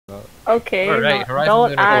Okay, Alright,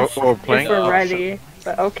 don't ask Or if playing we're ready,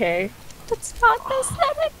 but okay. It's not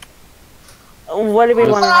aesthetic. What do we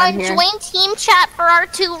want to run here? Join team chat for our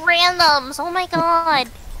 2 randoms. Oh my god.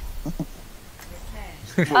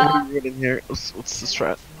 What are we running here? What's the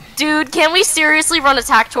strat? Dude, can we seriously run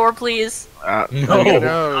attack tour, please? No.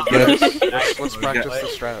 No, let's practice the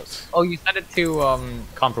strats. Oh, you sent it to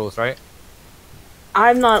comp rules, right?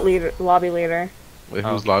 I'm not lobby leader. Wait,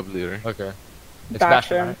 who's lobby leader? Okay. It's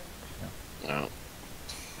Bastion. right? No.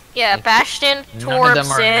 Yeah, Bastion, None of Torb,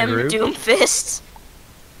 them are in the Sim, group? Doomfist.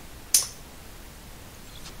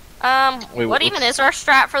 Wait, what even is our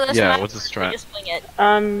strat for this Yeah, map? what's the We strat? just wing it.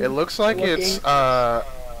 It looks like it's Hammond,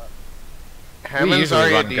 usually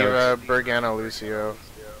Zarya, run Diva, Bergana, Lucio.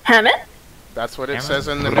 Hammond? That's what it Hammond? says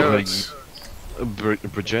in the What about notes.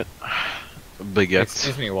 Bridget? Baguette.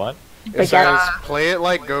 Excuse me, what? It says play it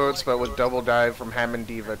like goats, but with double dive from Hammond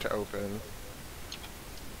Diva to open.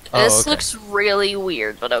 This okay. looks really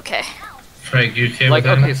weird, but okay. Frank, you okay Like,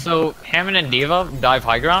 with that? okay, so Hammond and Diva dive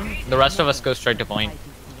high ground, the rest of us go straight to point.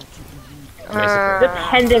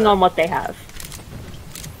 Depending on what they have.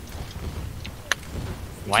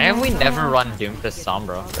 Why have we never run Doomfist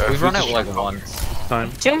Sombra? We've run it like once. Time.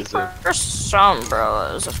 Doom Is it? for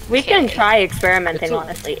Sombra is We can try experimenting,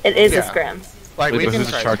 honestly. It is a Yeah. scrim. Like, Wait, we but can who's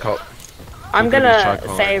the try chart that. call? I'm Who did the gonna chart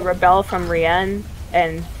call? say Rebel from Rien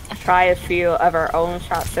and try a few of our own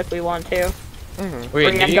shots if we want to. Wait,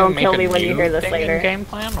 Brienne, do you don't make kill a me when you new hear this thing later. in game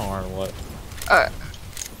plan or what?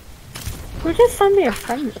 Who just sent me a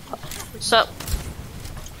friend request? So,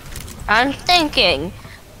 I'm thinking,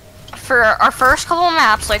 for our first couple of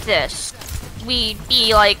maps like this, we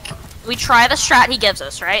try the strat he gives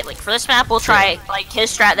us, right? Like, for this map, we'll try, like,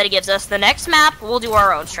 his strat that he gives us. The next map, we'll do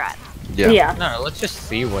our own strat. Yeah. No, let's just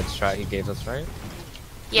see what strat he gave us, right?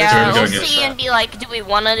 Yeah, Let's we'll do it. see and be like, do we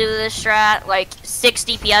want to do this strat? Like, 6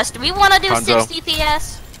 DPS? Do we want to do Hanzo. 6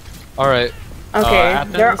 DPS? Alright, Okay,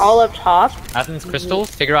 Athens? they're all up top. Athens Crystals,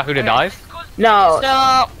 figure out who to dive. No,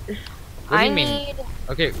 So, do I you mean? need...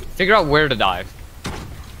 Okay, figure out where to dive.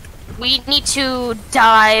 We need to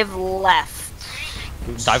dive left.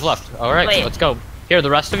 Dive left. Alright, Wait. let's go. Here, the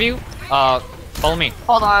rest of you, follow me.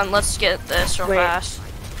 Hold on, let's get this real Wait. fast.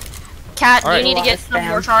 Cat, Alright. you need to get some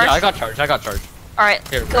more charge? Yeah, I got charged, Alright,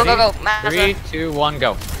 Here, go, ready? go, go. Mazza. 3, 2, 1,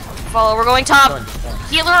 go. Follow, we're going top. Going.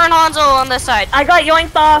 Healer and Hanzo on this side. I got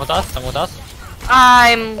yoinked Come with off. us, come with us.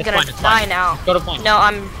 I'm It's gonna fine, it's die fine. now. Go to point. No,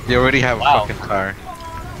 I'm... They already have Wow. a fucking car.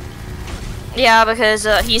 Yeah, because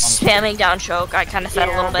he's spamming down choke. I kind of fed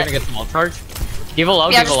a little I'm gonna bit. get some ult charge. Diva low,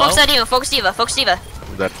 Yeah, Diva just low. focus that Diva, focus Diva, focus Diva.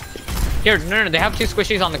 That Here, no, they have 2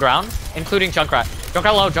 squishies on the ground, including Junkrat.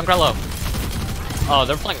 Junkrat low, Junkrat low. Oh,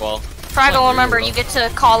 they're playing well. Fraggle, remember, you get to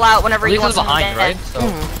call out whenever you Lisa's want something behind, dead. right?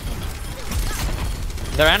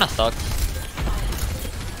 So their Ana sucks.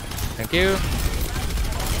 Thank you.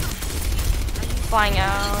 Flying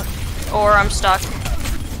out. Or I'm stuck.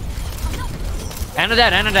 Ana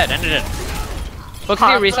dead, Ana dead, Ana dead. Focus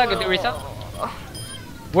do reset, go do reset.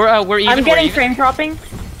 We're even. I'm we're getting even. frame dropping.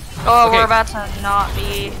 Oh, Okay. we're about to not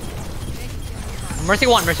be... Mercy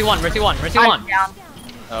 1, Mercy 1, Mercy 1, Mercy 1. I'm down.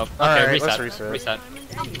 Oh, okay, Alright, reset. let's reset. Reset.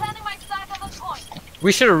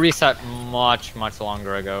 We should have reset much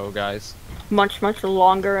longer ago, guys. Much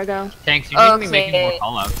longer ago. Thanks, you need to be Okay. making more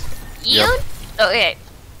callouts. You? Okay,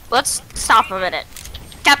 let's stop a minute.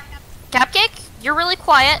 Capcake, you're really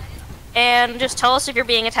quiet, and just tell us if you're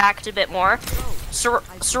being attacked a bit more.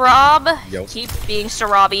 Sarab, Yo. keep being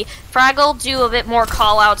Sarabi. Fraggle, do a bit more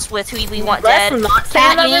callouts with who we want Let's dead. not spam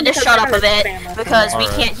Cat, you them need to because shut they're up a gonna bit, spam us. because we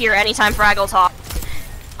Alright. can't hear anytime Fraggle talk.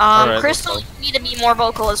 Alright, Crystal, let's you need to be more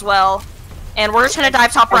vocal as well. And we're just gonna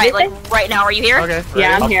dive top right, like right now. Are you here? Okay.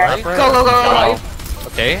 Yeah, I'm ready? here. Up, right? Go, go, go, go, go.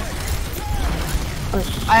 Okay.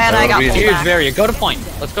 And I got Huge pulled Huge back. barrier. Go to point.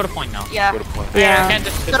 Let's go to point now. Yeah. go to point. I Yeah. can't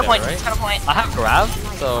just sit Go to there, point. right? Go to point. I have grab,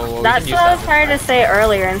 so we That's can use what I was that. trying to say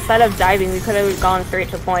earlier. Instead of diving, we could have gone straight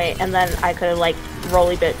to point, and then I could have like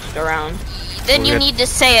rolly bitched around. Then you Okay. need to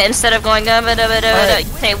say it instead of going Alright.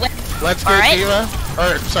 say what? Let's go Alright. Diva.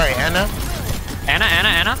 Or, sorry, Anna.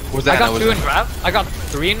 Anna. Who's I that? got Who's 2 that? in grab. I got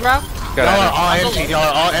 3 in grab. Y'all are Got all Hanzo NT. low. Y'all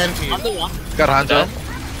are all NT. I'm the one. Got Hanzo. Dead.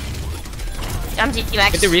 I'm DQ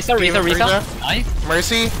Max. Get the reset. Diva. Nice.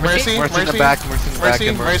 Mercy. Mercy in the back. Mercy in the back. Mercy.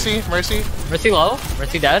 and Mercy. Mercy. Mercy low.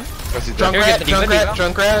 Mercy dead. Mercy dead. Here, get Junkrat. the Diva,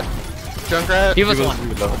 Junkrat. Junkrat. Diva's Diva's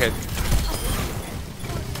one. low. Okay.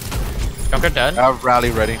 Junkrat dead. I have rally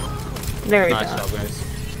ready. There we Nice go. job, guys.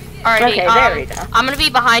 Alrighty, Okay, there we go. I'm gonna be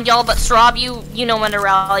behind y'all, but Srab, you know when to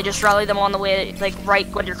rally. Just rally them on the way, like right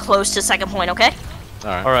when you're close to second point, okay?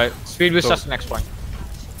 Alright. Alright, speed boost Go. us the next point.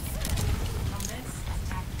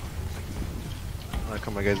 Alright, come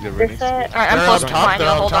Come on, guys, get ready. Reset. Alright, I'm They're close up to top, behind you.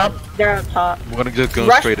 they're up Hold top. on. They're up top. We're gonna just go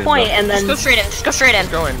Rush straight in. point though. and then Just go straight in. Just go straight in.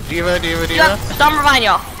 Going. Diva, Diva, Diva. Yep. Storm behind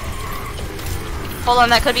y'all. Hold on,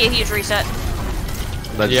 that could be a huge reset.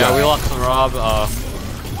 Let's Yeah, go. we lost some Rob.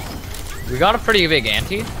 We got a pretty big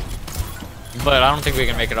ante, but I don't think we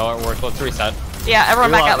can make it all work. Let's reset. Yeah,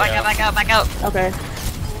 everyone We back lost, out, back yeah. out, back out, back out. okay.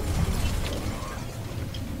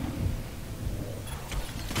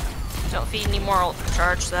 Don't feed any more ult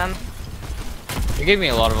charge them. You gave me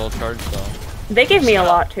a lot of ult charge, so. They gave me a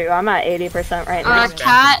lot too. I'm at 80% right now.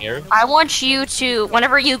 Cat, here. I want you to,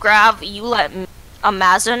 whenever you grab, you let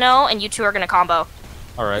Mazza know, and you two are gonna combo.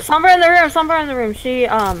 All right. Somewhere in the room. Somewhere in the room. She We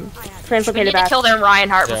translocated need to back. kill their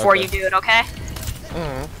Reinhardt Yeah, before okay. you do it, okay?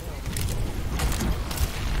 I'm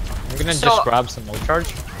gonna So- just grab some ult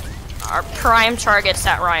charge. Our prime target's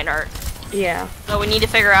that Reinhardt. Yeah. So we need to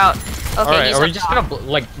figure out. Okay, All right. he's Are we up just top. gonna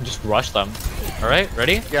like just rush them? All right.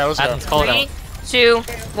 Ready? Yeah, let's go. Athens, call it 3, out. 2,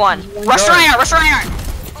 1. Rush Go. Reinhardt! Rush Reinhardt!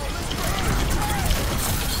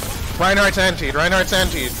 Reinhardt's antied. Reinhardt's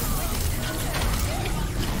antied.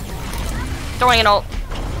 Throwing an ult.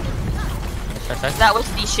 Okay. That was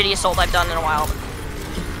the shittiest ult I've done in a while.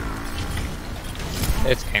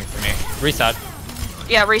 It's came for me. Reset.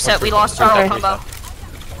 Yeah, reset. We lost our Okay. ult combo.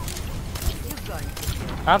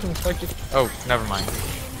 Athens, what you? Oh, never mind.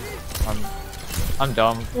 I'm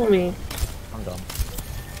dumb. Me. I'm dumb.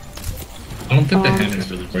 I don't think the hand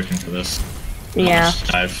is really working for this. Yeah. Just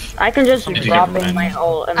dive. I can just Did you drop get in my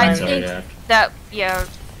ult and I then. So, think yeah. that, yeah,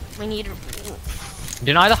 we need.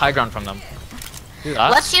 Deny the high ground from them. Do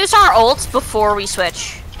that. Let's use our ults before we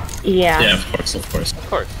switch. Yeah. Yeah, of course, of course. Of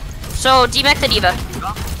course. So, D-Mech the Diva.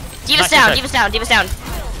 Diva's Nice, down, nice. Diva's down, Diva's down.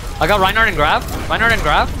 I got Reinhardt and grab. Reinhardt and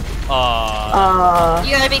grab.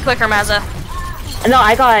 You gotta be quicker, Mazza. No,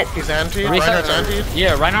 I got. He's antied. Reset. Reinhardt's antied.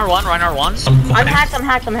 Yeah, Reinhardt 1, Reinhardt 1. I'm hacked. I'm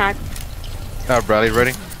hacked. I'm hacked. Bradley,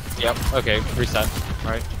 ready? Yep, okay, reset.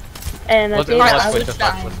 Alright. And the Let's- thing let's I switch was this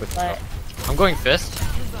back, dying, let's switch this but I'm going fist.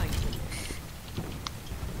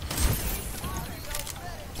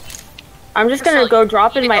 I'm just gonna go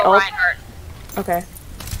drop in my ult. Reinhardt. Okay.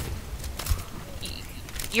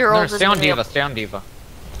 Your No, ult is stay on Diva, stay on Diva.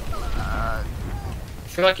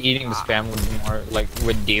 I feel like eating the spam would be more, like,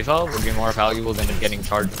 with Diva, would be more valuable than getting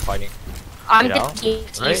charged and fighting. I'm You know? gonna keep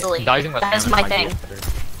Right? easily. Diving with That is Hammond my might be thing. better.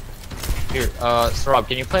 Here, Sarab,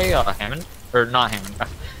 can you play, Hammond? Or not Hammond.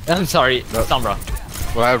 I'm sorry, No. Sombra.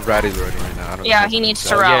 Well, I have Bradley ready right now. I don't Yeah, know. he needs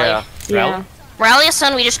to rally. Yeah. Yeah. Rally? Rally us,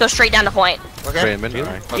 son. We just go straight down to point. Okay. Raymond,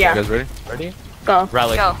 alright. Yeah. You guys ready? Ready? Go.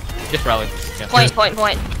 Rally. Go. Just rally. Yeah. Point, point,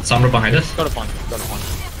 point. Sombra behind us. Go to point. Go to point.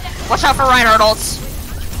 Watch out for Reinhardt ults.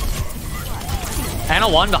 Anna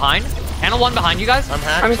 1 behind. Anna 1 behind you guys. I'm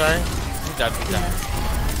hacked, I'm- sorry. He's dead. He's dead.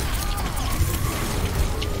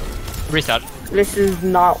 Reset. This is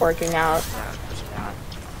not working out.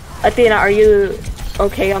 Athena, are you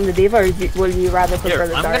okay on the Diva, or would you rather prefer Here,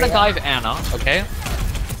 the I'm Zarya? gonna dive Anna, okay?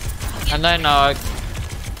 And then,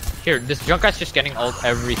 here, this Junkrat's just getting ult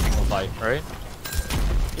every single fight, right?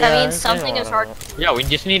 That Yeah, means something is hard. Yeah, we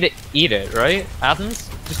just need to eat it, right? Athens?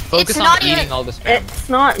 Just focus on not eating even- all the spam. It's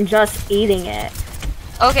not just eating it.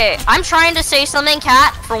 Okay, I'm trying to say something,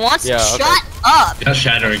 Cat. For once, Yeah, okay. shut up. Yeah,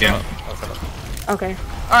 shatter again. Okay.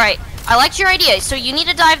 Alright, I liked your idea. So you need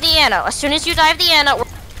to dive the Ana. As soon as you dive the Ana,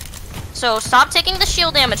 so stop taking the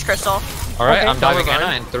shield damage, Crystal. Alright, Okay. I'm diving Sombra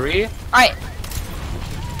Anna in 3. Alright.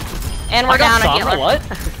 And we're I got down Sombra, again.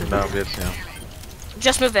 what? No, I'm good, yeah.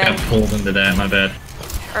 Just move Got in. pulled into that, my bad.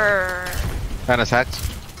 Anna's hacked.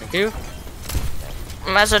 Thank you.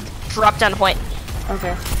 As a drop down point.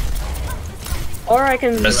 Okay. Or I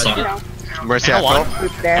can, That's you fine. know, Mercy Anna half one. health.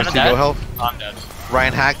 group there. Anna Mercy dead? low health. I'm dead.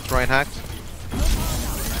 Ryan hacked. Ryan hacked.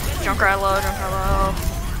 Junkrat low, Junkrat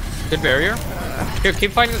low. Good barrier. Here,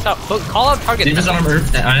 keep fighting this out. Call out target. Diva's on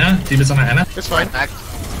Anna. Diva's on Anna. It's fine. Hacked.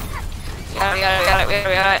 We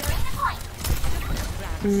got it.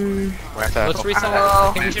 Ryan Let's hacked. reset. Hello.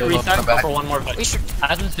 I think we should reset and go for one more fight. We should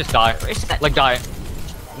Athens, just die. reset. Like, die.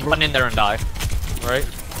 Run in there and die. Alright?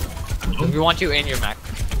 We want you in your mech.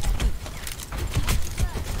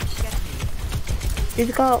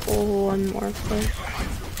 He's got one more push.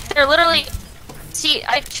 They're literally. See,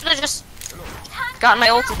 I should have just gotten my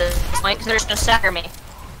ult at this point because they're just gonna stagger me.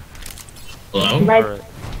 Hello. Right. Alright.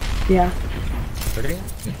 Yeah. Ready?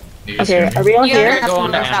 You guys Okay, hear me? are we all You here? have Go to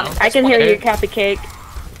on to move Anna. out. I can hear Okay. you, Cappy Cake.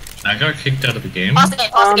 I got kicked out of the game. Pause the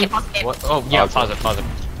game, pause the game, pause the game. What? Oh, yeah, pause it, pause it.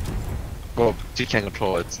 Well, you can't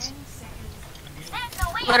control it.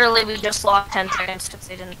 Literally, we just lost 10 seconds because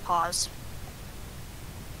they didn't pause.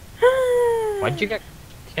 Why'd you get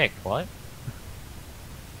kicked? What?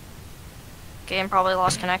 Game probably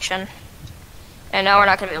lost connection. And now we're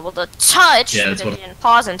not gonna be able to touch Yeah, because that's what- we didn't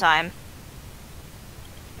pause in time.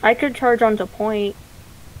 I could charge onto point.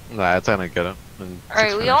 Nah, it's gonna get him. in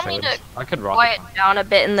Alright, we 600 all need seconds. to I could rock quiet down a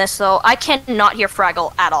bit in this though. I cannot hear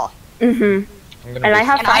Fraggle at all. And I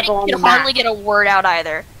have And I Fraggle on the can hardly map. get a word out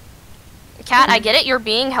either. Cat, I get it, you're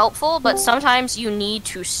being helpful, but sometimes you need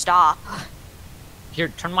to stop. Here,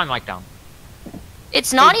 turn my mic down.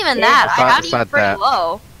 It's not even that. It's I not- have it's you not pretty that.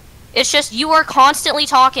 low. It's just you are constantly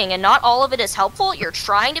talking, and not all of it is helpful. You're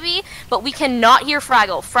trying to be, but we cannot hear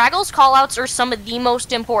Fraggle. Fraggle's callouts are some of the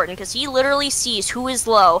most important, because he literally sees who is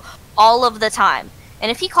low all of the time. And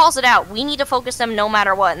if he calls it out, we need to focus them no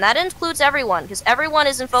matter what. And that includes everyone, because everyone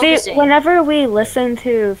isn't See, focusing. whenever we listen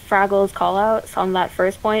to Fraggle's callouts on that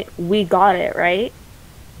first point, we got it, right?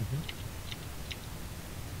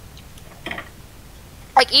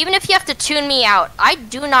 Like, even if you have to tune me out, I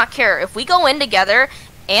do not care. If we go in together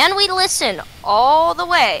and we listen all the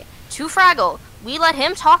way to Fraggle, we let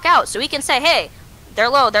him talk out so we can say, hey, they're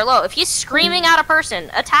low, they're low. If he's screaming at a person,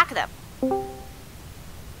 attack them.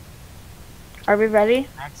 Are we ready?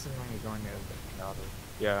 Accidentally going out of.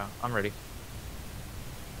 Yeah, I'm ready.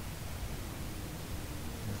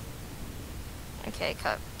 Okay,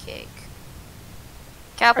 Cupcake.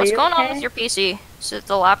 Cap, Are what's you going on okay? with your PC? Is it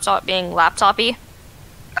the laptop being laptopy?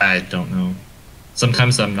 I don't know.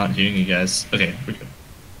 Sometimes I'm not hearing you guys. Okay, we're good.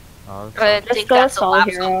 I Just think go that's a Soul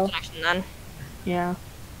laptop Hero. connection then. Yeah.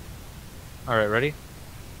 Alright, ready?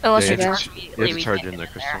 Unless Yeah, you you charge have to- immediately, you have to we charge can't in get there,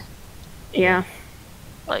 in Crystal. Yeah.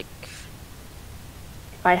 Like,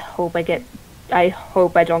 I hope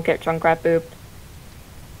I don't get Junkrat booped.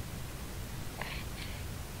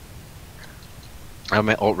 I'm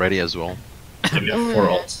ult ready as well. We have 4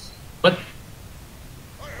 ults. What?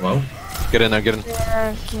 Hello? Get in there, get in.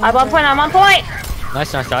 I'm on point, I'm on point!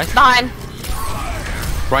 Nice, nice, nice. behind.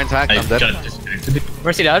 Brian's hacked, I I'm dead. got disconnected.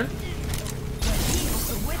 Mercy dead.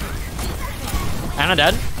 Anna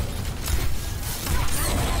dead.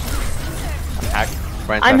 I'm hacked.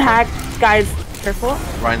 Brian's I'm hacked. Guys, careful.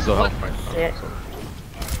 Brian's low health. Brian's low Shit. health.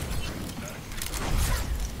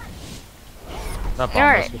 That bomb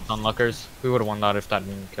Alright. was on Luckers. We would have won that if that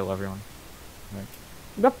didn't kill everyone.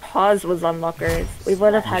 The pause was on Lockers. We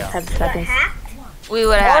would have had Yeah. 10 seconds. We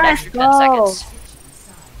would have had Let's extra 10 go. seconds.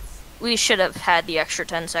 We should have had the extra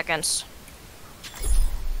 10 seconds.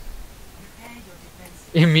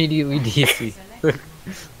 Immediately DC.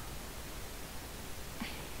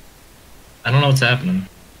 I don't know what's happening.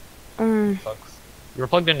 Mm. You were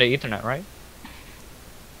plugged into Ethernet, right?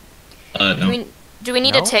 No. Do we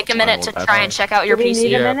need No? to take a minute to I try don't- and check out your Do we PC?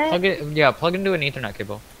 need a Yeah, minute? plug into an Ethernet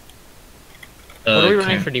cable. What are we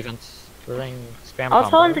running Okay. for defense? We're running spam I'll tell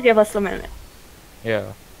combo. him to give us a minute.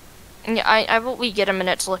 Yeah. Yeah, I vote we get a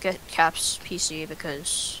minute to look at Cap's PC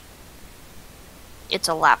because it's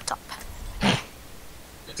a laptop.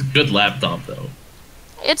 It's a good laptop, though.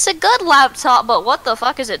 It's a good laptop, but what the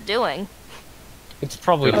fuck is it doing? It's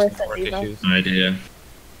probably Oh, just it's a network Vivo. issues. No idea.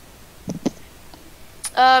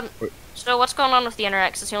 So what's going on with the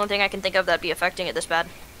internet? 'Cause it's the only thing I can think of that'd be affecting it this bad.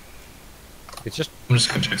 It's just I'm just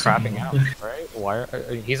gonna check something. crapping out,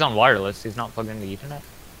 right? He's on wireless. He's not plugged into Ethernet.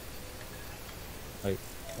 Like,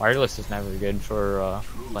 wireless is never good for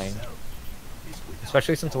playing,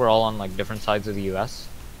 especially since we're all on like different sides of the U.S.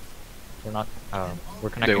 We're not.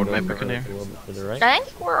 We're connected what to am I a picking here? little bit further right. I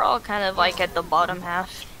think we're all kind of like at the bottom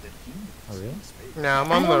half. Oh really? No,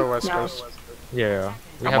 I'm on the west No. coast. Yeah.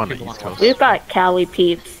 We I'm have on the people East on Coast. We've got Cali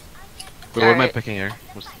peeps. Wait, what am I Alright. picking here?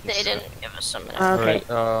 They didn't give us a minute. Okay.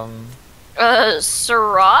 Alright.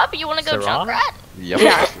 Sarab, you wanna go Saran? Junkrat? Yep.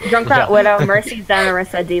 Yeah, Junkrat, Yeah. Widow, Mercy, Zen,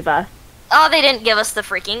 Orisa, Diva. Oh, they didn't give us the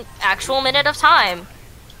freaking actual minute of time.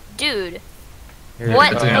 Dude. Here,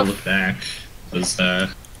 What Good thing I the looked back. Was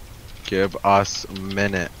Give us a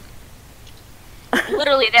minute.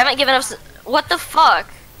 Literally, they haven't given us. What the fuck?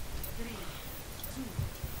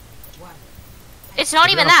 It's not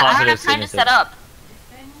We're even gonna that. I pause don't it have as time soon to as set it- up.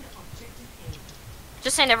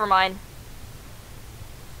 Just say never mind.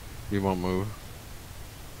 We won't move.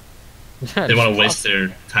 they want to waste their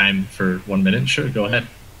time for 1 minute? Sure, go ahead.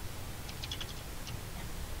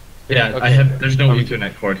 Yeah, Okay. I have. There's no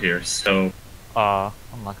Ethernet cord here, so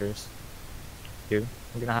Unlockers. Dude,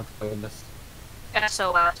 we're gonna have to play with this.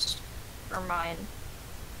 SOS for mine.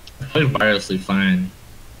 I play wirelessly fine.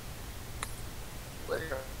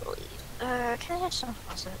 Literally. Can I just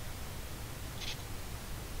unpause it?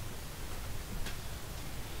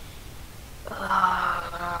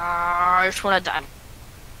 I just wanna die.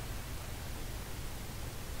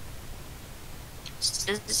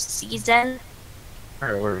 Season?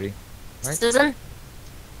 Alright, we're ready. Right. Season?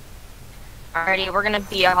 Alrighty, we're gonna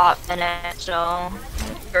be a hot minute, so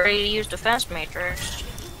Ready to use defense matrix.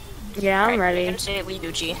 Yeah, I'm Alright, ready. I'm gonna say we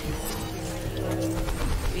Gucci.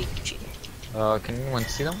 We Gucci. Can anyone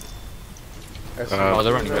see them? Oh,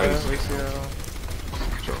 they're running Lucio.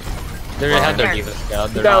 They had their divas. Yeah,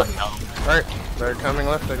 they're Go. not. No. Alright, they're coming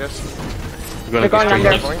left, I guess. We're They're gonna going go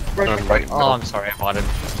under. straight left. left. We're- Going right. Oh, I'm sorry, I botted.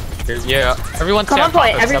 Yeah, everyone Come stay on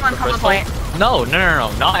point, top except everyone for come on Crystal. point. No,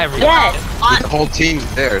 not everyone. Yes! The whole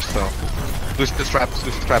team's there, so. Loose the strap,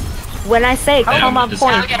 loose the strap. When I say Yeah, come on just-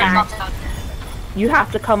 point, Now get it Kat, dropped down. you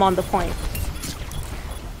have to come on the point.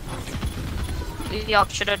 Y'all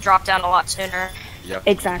should have dropped down a lot sooner. Yep.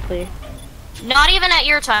 Exactly. Not even at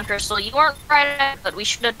your time, Crystal. You weren't right at it, but we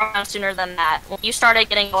should have dropped down sooner than that. When you started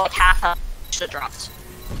getting like half up, we should have dropped.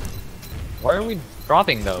 Why are we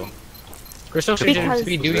dropping though? Crystal should Because- just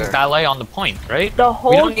be doing ballet on the point, right? The We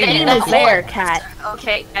whole don't need team more is there, Kat.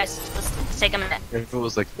 Okay, guys, let's take a minute. If it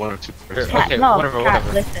was like 1 or 2 Sure. players. Kat, Okay, no, whatever, Kat,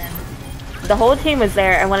 whatever. listen. The whole team is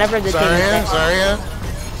there, and whenever the team is there...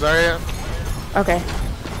 Zarya. Okay.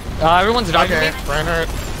 Everyone's dodging Okay, me. Reinhardt.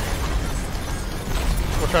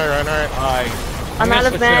 We'll try Reinhardt. I'm gonna out of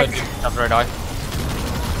switch to mag. After I die.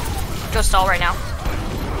 Go stall right now.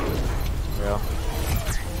 Yeah.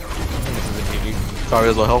 This is a GG. Sorry,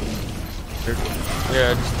 as well help.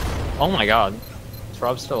 Yeah. Oh my god. Is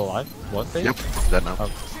Rob still alive? What phase? Yep, dead now.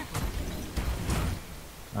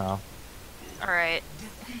 Oh. Alright.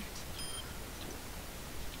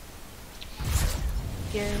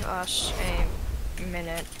 Give us a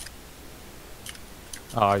minute.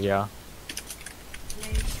 Oh yeah.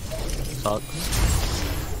 Sucks.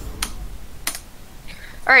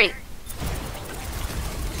 Alright.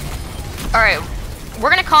 Alright. We're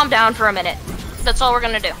gonna calm down for a minute. That's all we're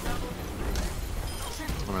gonna do.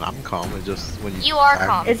 I mean, I'm calm. It's just when you. You are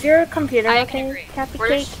calm. Is your computer I can okay, agree. Cappy We're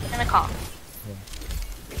Cake? just gonna calm.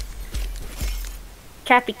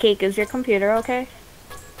 Cappy Cake, is your computer okay?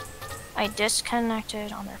 I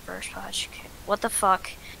disconnected on their first patch. What the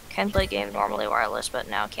fuck? Can play game normally wireless, but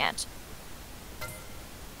now can't.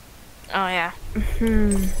 Oh yeah.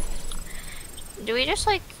 Hmm. Do we just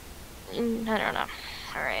like... I don't know.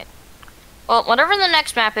 Alright. Well, whatever the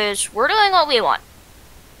next map is, we're doing what we want.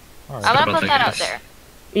 Alright. I'm gonna about put that, that out guys? there.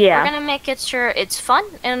 Yeah. We're gonna make it sure it's fun,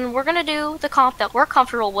 and we're gonna do the comp that we're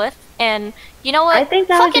comfortable with. And you know what? I think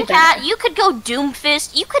that would Fucking be better. Cat, you could go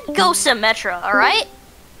Doomfist, you could go Symmetra, alright?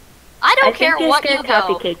 I don't I think care you what scared you go,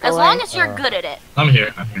 Cappy Cake as away. long as you're good at it. I'm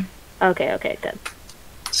here. I'm here. Okay, okay, good.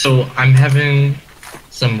 So I'm having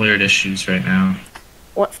some weird issues right now.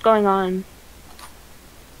 What's going on?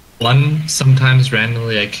 One, sometimes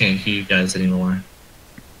randomly I can't hear you guys anymore.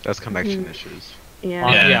 That's connection issues. Yeah.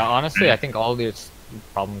 Yeah. Yeah, honestly, I think all these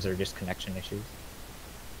problems are just connection issues.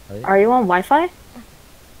 Right? Are you on Wi-Fi? Yeah,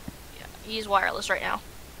 he's wireless right now.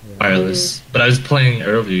 Wireless. But I was playing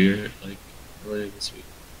earlier this week.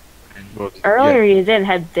 And Well, Earlier you didn't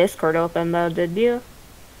have Discord open though, did you?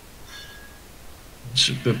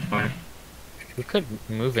 should be fine. We could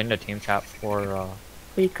move into team chat for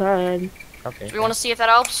We could. okay. Do we want to see if that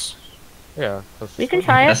helps? Yeah. We can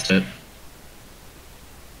try it. Test it.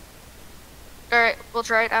 Alright, we'll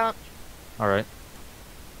try it out. Alright.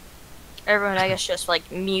 Everyone, I guess, just like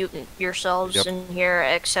mute yourselves Yep. in here,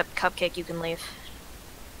 except Cupcake, you can leave.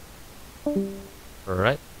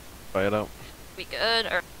 Alright. Try it out. We good?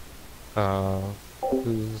 Or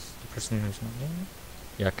Who's the person who's not in?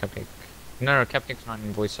 Yeah, Cupcake. No, Cupcake's not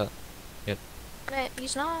in voice chat. Wait,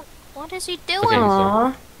 he's not. What is he doing? Okay.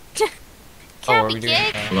 Aww. Oh, are we doing?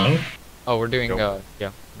 Cupcake? Hello? Oh, we're doing. Go.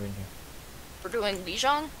 Yeah, we're in here. We're doing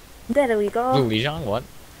Lijiang? There we go. Blue Lijiang? What?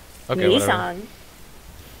 Okay, whatever. Nissan.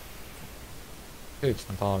 Dude, it's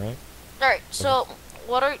Nepal, right? Alright, so,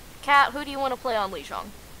 what are. Cat, who do you want to play on Lijiang?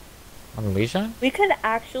 On Lijiang? We could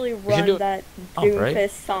actually run do- that Oh, right.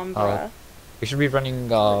 Doomfist Sombra. We should be running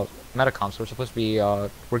metacomps. We're supposed to be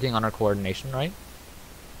working on our coordination, right?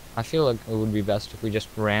 I feel like it would be best if we just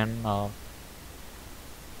ran. I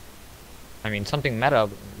mean, something meta,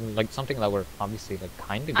 like something that we're obviously like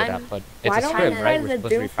kind of good I'm- at, but it's Why a don't Scrim, we right? try We're the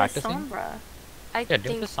supposed to be Doomfist practicing. Sombra? I Yeah, think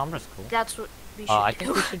Doomfist Sombra's cool. that's what we should I do.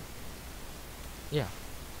 think we should. Yeah.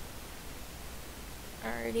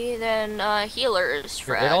 Alrighty, then, healers.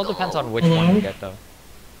 It all depends on which one we get, though.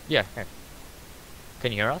 Yeah. Okay.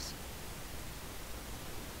 Can you hear us?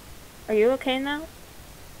 Are you okay now?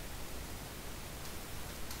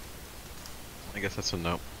 I guess that's a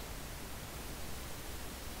no.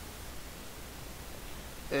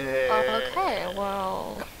 Okay,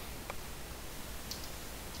 well...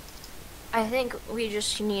 I think we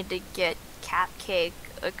just need to get Cupcake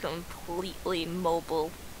a completely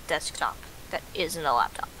mobile desktop that isn't a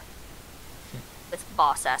laptop. With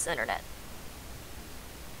boss-ass internet.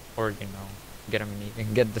 Or Get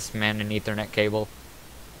him get this man an Ethernet cable.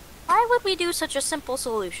 Why would we do such a simple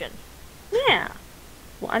solution? Yeah.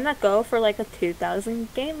 Why not go for like a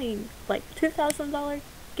 $2,000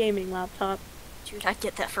 gaming laptop? Dude, I'd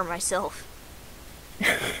get that for myself.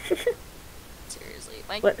 Seriously,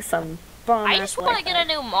 With some fun. I just want to get a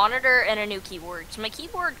new monitor and a new keyboard. So my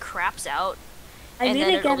keyboard craps out, I and need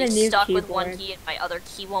then to it'll get a be new stuck keyboard. with one key, and my other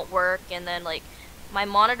key won't work. And then like my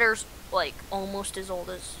monitor's like almost as old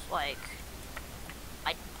as like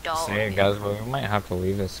my dog. Hey guys, well, we might have to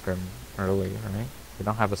leave this scrim early, right? We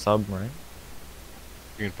don't have a sub, right?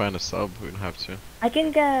 You can find a sub. We don't have to. I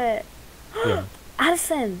can get Yeah.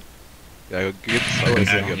 Addison. Yeah, get the sub. I and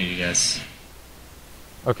don't get hear you guys.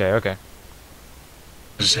 Okay, okay. I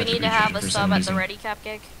just We had need to rejoin have a for sub some at the reason. Ready Cap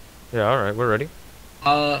gig. Yeah, alright, we're ready.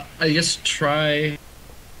 I guess try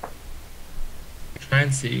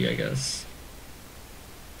and see, I guess.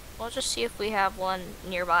 We'll just see if we have one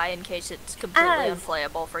nearby in case it's completely Ah.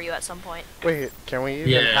 unplayable for you at some point. Wait, can we even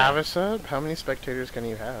Yeah. have a sub? How many spectators can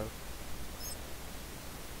you have?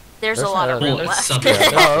 There's a There's lot of not- room Well, it's left. sub- yeah.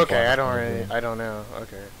 Oh, okay. I don't know.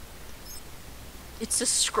 Okay. It's a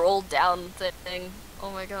scroll down thing.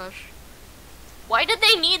 Oh my gosh. Why did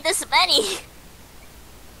they need this many?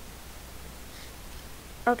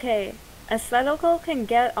 Okay, Aesthetical can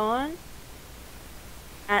get on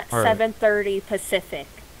at Alright. 7:30 Pacific.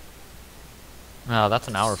 No, that's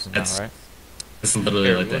an hour from now, That's- right? It's literally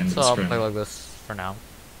Here, like the end let's of the play scrim. like this for now.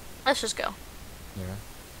 Let's just go. Yeah.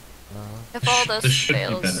 If all This this should be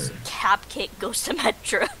fails, better. Cupcake goes to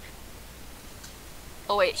Metra.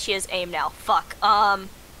 Oh wait, she has aim now. Fuck. Go Um,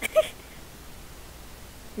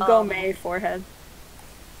 May forehead.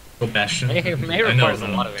 Go Bastion. May I requires know,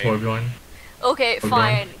 a lot of aim. Torbjorn. Okay, We're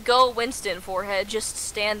fine. Go Winston forehead. Just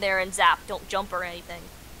stand there and zap. Don't jump or anything.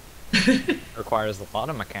 Requires a lot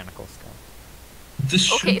of mechanical skill. This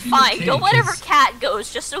should Okay, be fine. okay, Go whatever 'cause Cat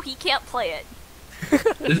goes, just so he can't play it.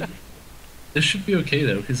 this should be okay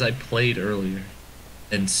though, because I played earlier,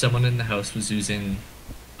 and someone in the house was using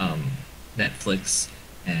Netflix,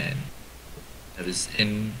 and I was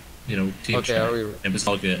in, team Okay, chat. are we- It was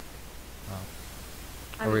all good.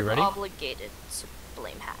 Are we I'm ready? obligated to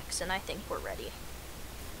blame hacks, and I think we're ready.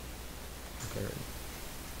 Okay.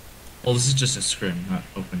 Well, this is just a scrim, not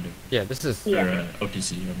open to Yeah, this is. Yeah. or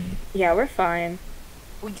OTC. I mean, Yeah, we're fine.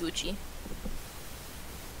 We Gucci.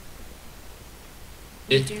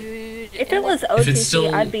 It- Dude. If it was it's OTC,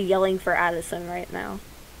 still- I'd be yelling for Addison right now.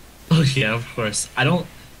 oh yeah, of course. I don't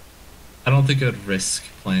think I'd risk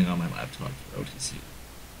playing on my laptop for OTC.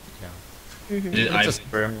 Yeah. Mhm. It's a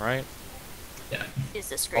scrim, right? Yeah. Is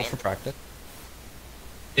this All great? for practice.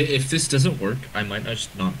 If this doesn't work, I might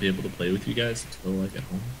just not be able to play with you guys until I get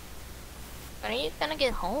home. When are you gonna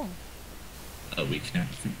get home? A week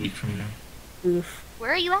from now. Oof.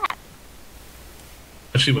 Where are you at?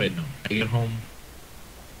 Actually, wait, no. I get home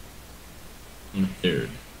on the 3rd.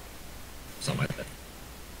 Something like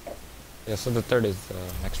that. Yeah, so the 3rd is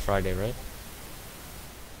next Friday, right?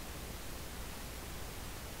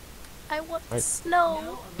 I want Right.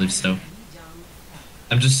 snow. I believe so.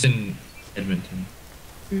 I'm just in Edmonton.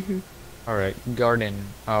 Mhm. Alright,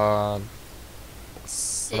 Garden. Rob,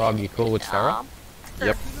 you cool with Farah?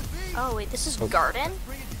 Yep. Oh wait, this is Oh. Garden?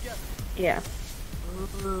 Yeah.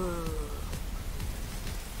 Ooh.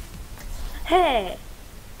 Hey.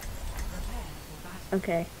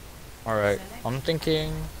 Okay. Alright, I'm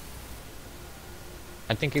thinking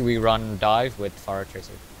we run dive with Farah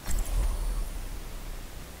Tracer.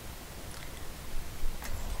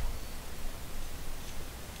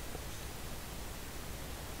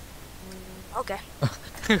 Okay.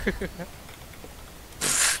 I'm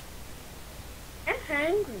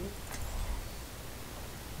hungry.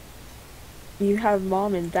 You have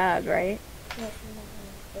mom and dad, right?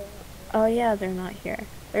 Oh yeah, they're not here.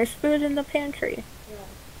 There's food in the pantry.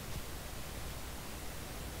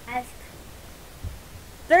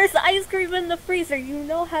 There's ice cream in the freezer. You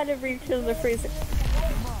know how to reach in the freezer.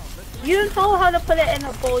 You know how to put it in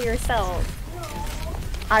a bowl yourself.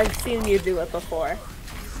 I've seen you do it before.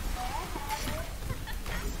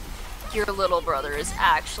 Your little brother is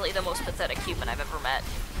actually the most pathetic human I've ever met.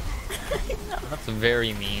 That's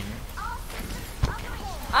very mean.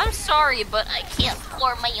 I'm sorry, but I can't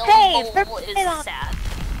pour my own Hey, bowl. Is put it on. sad.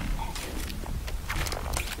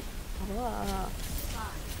 Wow.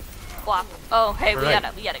 Flop. Oh, hey, we Alright.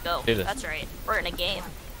 gotta go. Do this. That's right. We're in a game.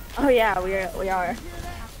 Oh yeah, we are. Are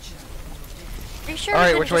you sure?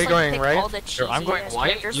 Alright, we which couldn't way just, you going, pick right? all the Sure, I'm going cheesy-ass white,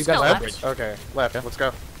 characters? you guys No, left. left. Okay, left. Yeah. Let's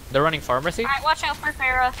go. They're running pharmacy? Alright, watch out for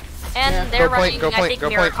Farah. And Yeah. they're Go point, running, go I point, think, go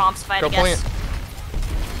mirror point. comps fight, Go I guess. point.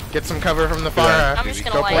 Get some cover from the Pharah. I'm just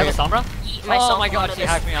gonna Go like You have a Sombra? eat myself. Oh my god, out of she this.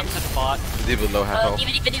 hacked me. I'm such a bot. D.Va low half health.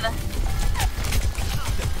 D.Va, D.Va.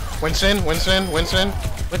 Winston. Winston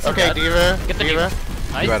Okay, dead. D.Va. Get the D.Va.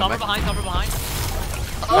 Nice, You got it, Sombra Mike. behind, Sombra behind.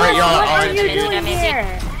 Alright, y'all. What are Alright, you GG. doing Amazing.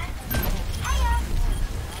 here?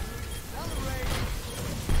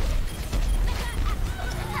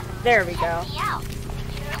 There we go.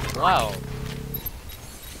 Wow.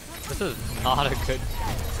 This is not a good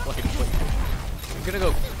like. I'm gonna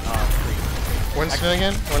go. Winston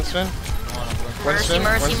again. Winston. Mercy, Winston.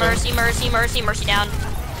 mercy, Winston. mercy, mercy, mercy, mercy down.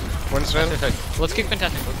 Winston. Let's keep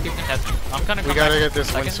contesting. Let's keep contesting. I'm gonna. We come gotta back get this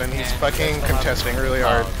second Winston. He's and fucking we'll have, contesting really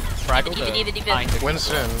hard. Fraggle D.Va, D.Va. behind it.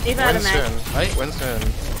 Winston. He's out of Winston. match. Right?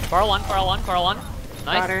 Winston. Coral one.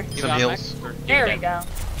 Nice. Got her. You Some got heals. Max, or you There we dead? go.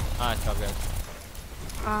 Nice job, guys.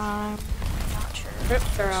 Not sure.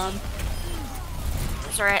 Trips are on.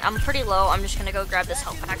 It's alright, I'm pretty low. I'm just gonna go grab this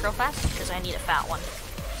health pack real fast because I need a fat one.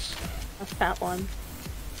 A fat one.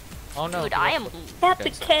 Oh no. Dude, I am. At the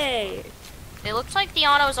K. It looks like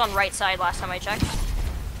Diana was on right side last time I checked.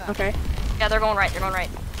 Okay. Yeah, they're going right. They're going right.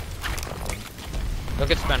 Don't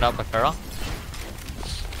get spanned out by Farah.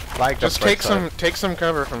 Like, just That's right take some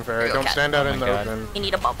cover from Farah. Don't Okay. stand out Oh in my the God. open. You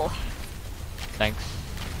need a bubble. Thanks.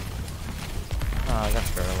 I got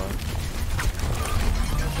Farah low.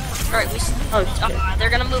 Alright, Oh shit. they're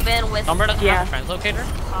gonna move in with Sombra doesn't Yeah. have a translocator?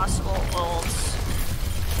 possible ults.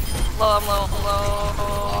 Low, I'm low, I'm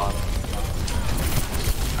low.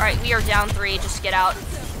 Alright, we are down 3. Just get out.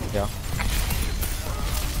 Yeah.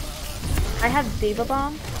 I have D.Va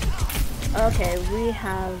bomb. Okay, we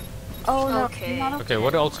have. Oh no. Okay. not Okay,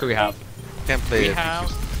 what else do we have? Can't play We it. have-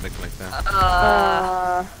 Like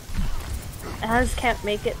that. Az can't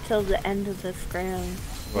make it till the end of the scrim.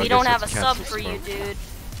 Well, I we guess don't have a it's sub canceled for you, tomorrow. dude.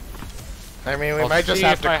 I mean, we I'll might just see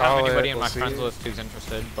have if to I call have anybody it. in We'll my see. friends list who's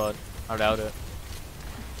interested, but I doubt it.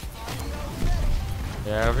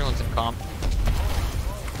 Yeah, everyone's in comp.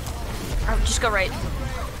 Just go right.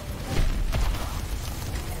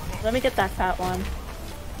 Let me get that fat one.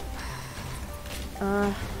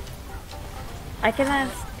 I can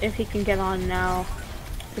ask if he can get on now.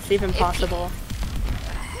 It's even possible.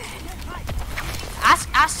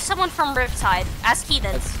 Ask someone from Riptide. Ask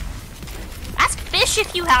Heathens. Ask Fish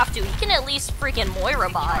if you have to. You can at least freaking Moira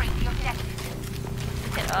bot.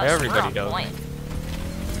 Everybody does.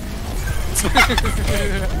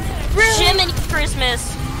 Jiminy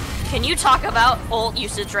Christmas. Can you talk about ult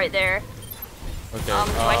usage right there? Okay. Do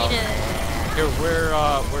I need to? Here, we're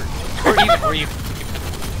even. We're even.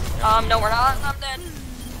 No, we're not. I'm dead.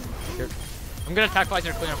 Here. I'm gonna attack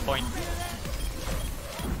Visor clear on point.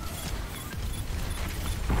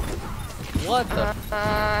 What the?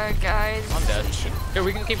 Guys. I'm dead. Here,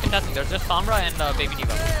 we can keep contesting. There's just Sombra and Baby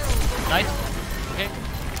D.Va. Nice. Okay.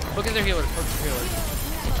 Focus their healers. Focus their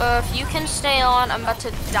healers. If you can stay on, I'm about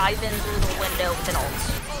to dive in through the window with an ult.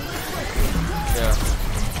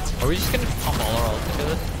 Yeah. Are we just gonna pump all our ults into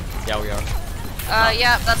this? Yeah, we are.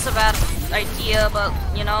 Yeah, that's a bad idea, but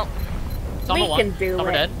you know, Sombra We one. can do Sombra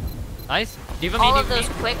it. dead. Nice. D.Va me, all of D.Va those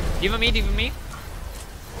me. quick. D.Va me, D.Va me.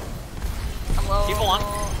 I'm low. People on.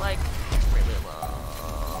 Like really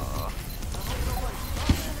low.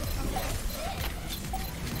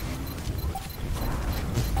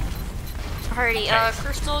 Alrighty,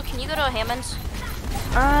 Crystal, can you go to Hammond's?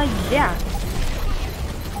 Yeah.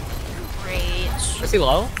 Great. Is he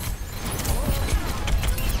low?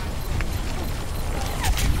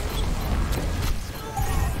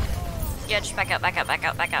 Yeah, just back out, back out, back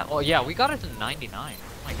out, back out. Oh yeah, we got it to 99.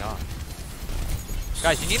 Oh my god.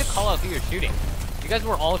 Guys, you need to call out who you're shooting. You guys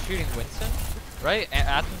were all shooting Winston, right? And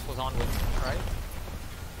Athens was on Winston, right?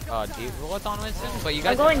 D.Va was on Winston, but you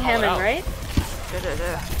guys I'm going didn't call it Hammond, out. right?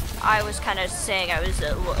 I was kind of saying I was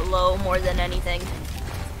low more than anything.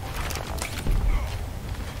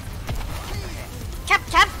 Cap.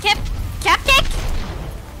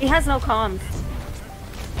 He has no comms.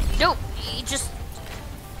 Nope. He just.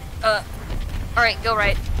 Alright, go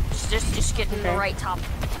right. Just get in the Okay. right top.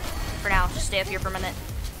 For now, just stay up here for a minute.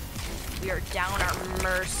 We are down our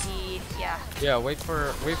mercy. Yeah. Yeah, wait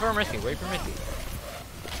for Mercy. Wait for Mercy.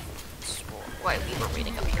 Why we were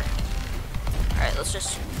waiting up here. Alright, let's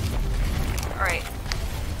just. Alright.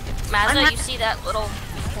 Mazda, you see that little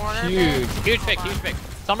corner bit? Huge pick.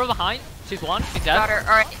 Sombra behind. She's one. She's dead. Got her.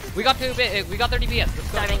 Alright. We got 2 bit. We got 30 BS.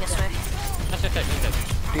 Let's go. Diving this way. That's it.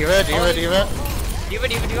 D.Va. D.Va.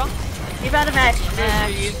 You've out of match.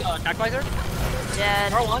 Did you use attack visor?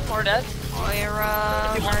 Dead. More one. More dead.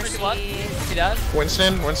 Moira. She one. Mercy. She dead.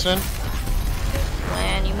 Winston.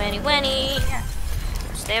 Winnie.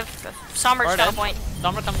 Stay up. Somber More just got a dead. point.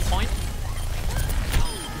 Sombra coming point.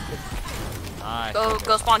 Nice.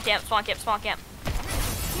 Go spawn camp, spawn camp, spawn camp.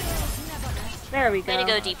 There we go. Way to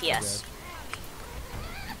go, DPS.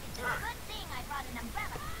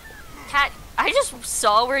 Cat, I just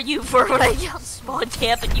saw where you were when I yelled spawn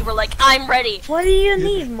camp and you were like, I'm ready. What do you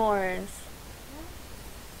need, Morris?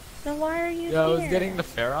 Then why are you here? Yeah, I was getting the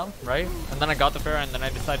Pharaoh, right? And then I got the Pharaoh and then I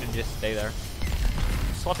decided to just stay there.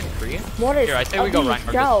 Swapping free? Morris, Here, I say we go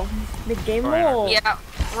Reinhardt. Go. The game Reinhardt. rule. Yeah,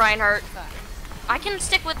 Reinhardt. I can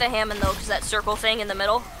stick with the Hammond though, because that circle thing in the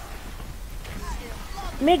middle.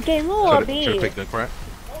 Mid game rule, Should B. pick the correct.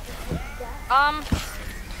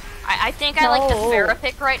 I think I like the No. Farah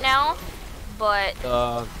pick right now, but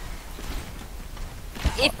Alright.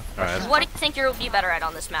 what do you think you'll be better at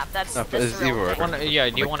on this map? That's No, the it's real either thing. or. Yeah,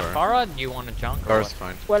 do you want a Victor. Farah? Do you want a Junk? Or Car's what?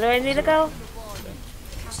 fine. Where do I need to go?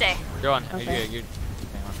 Stay. Go on. Okay. You're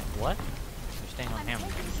staying on. What? You're staying on him.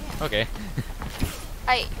 Okay.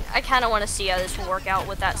 I kind of want to see how this will work out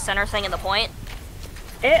with that center thing in the point.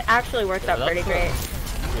 It actually worked out that's pretty cool. great.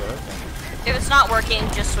 Yeah, okay. If it's not working,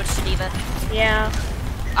 just switch to Diva. Yeah.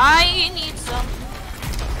 I need some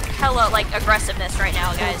hella like aggressiveness right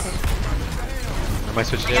now, guys. Am I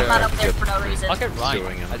switching? Like, I'm not up there for no reason. I'll get Ryan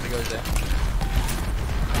Doing him. as he goes there.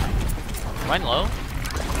 Ryan low.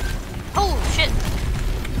 Oh shit!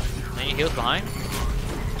 Then he heals behind.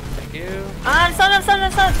 Thank you.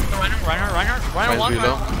 Son. Reinhardt, one.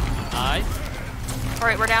 Reload. Nice.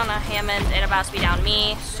 Alright, we're down to Hammond and about to be down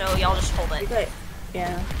me, so y'all just hold it. Good.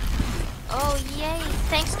 Yeah. Oh yay!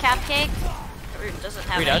 Thanks, Cupcake. It doesn't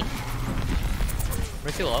have Three any. dead.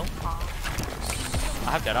 Mercy low.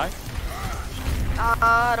 I have Deadeye.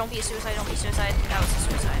 Don't be a suicide, don't be a suicide. That was a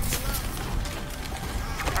suicide.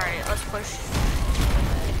 Alright, let's push.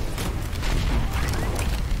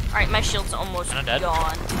 Alright, my shield's almost And I'm dead.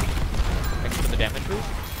 gone. Thanks for the damage boost.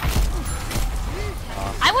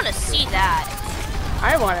 I want to see that.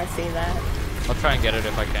 I want to see that. I'll try and get it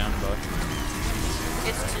if I can, but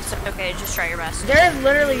It's okay, just try your best. There's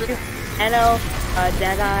literally just Eno,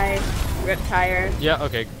 Deadeye, Riptire. yeah,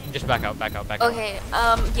 okay. Just back out. Okay,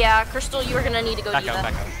 yeah, Crystal, you are gonna need to go Back Diva.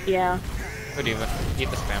 out. Yeah. Go Diva. Eat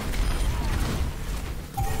the spam.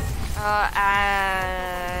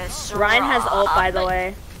 Ryan has ult, by the but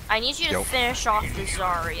way. I need you to Yo. finish off the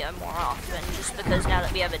Zarya more often, just because now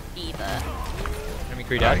that we have a Diva. Enemy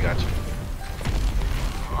Creed I out. got you.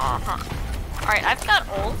 Alright, I've got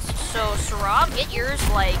ults, so Sarab, get yours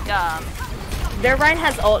like, Their Ryan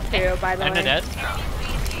has ult too, by the And a way. dead.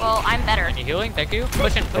 well, I'm better. Any healing? Thank you.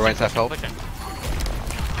 Push in. Ryan's half health. Push in.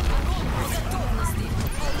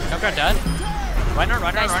 Junkrat dead. Reinhardt.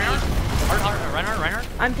 Reinhardt.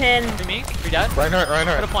 I'm pinned. To me. Three dead. Reinhardt.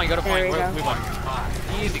 Go to point. There we go. We won.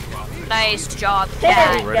 Easy. Nice job, There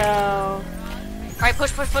Cat. we go. Alright,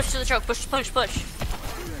 push to the choke. Push.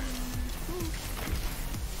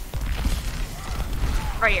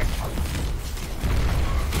 Right here.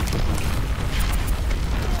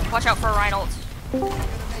 Watch out for a Rhine ult. I'm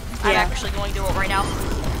Yeah. actually going to do it right now.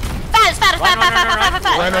 Fast! Run.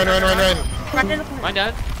 Run in the corner. Mine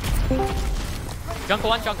dead. Junk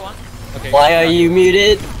one. Okay. Why are you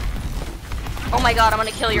muted? Oh my god, I'm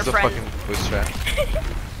gonna kill your Use the friend. fucking boost strat.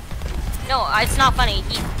 No, it's not funny.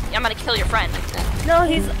 I'm gonna kill your friend. No,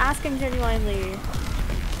 he's asking genuinely.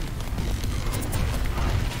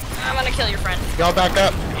 I'm gonna kill your friend. Y'all back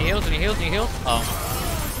up. He heals. Oh.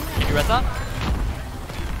 Can you res that?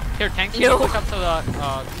 Here, tank. Can No. you push up so that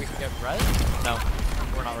we can get res? No.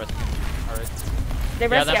 We're not resing. Alright. They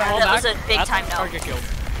Yeah, risk that's it. all that back. was a big That's time no. Target shield.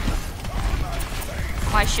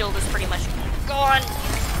 My shield is pretty much gone.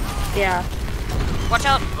 Yeah. Watch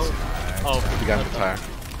out. Oh. You got the tire.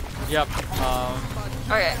 Yep.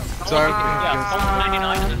 Okay. Sorry. Yeah, almost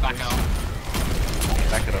 99 and then back out.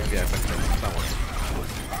 Back it up. Yeah, back it up. That one.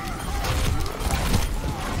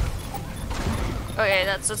 Okay,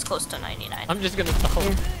 that's close to 99. I'm just gonna stall.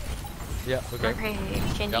 Yeah, okay. Okay,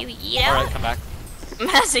 can Yep. you eat Alright, out? come back.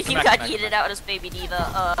 Massive, you Come got back, yeeted out as Baby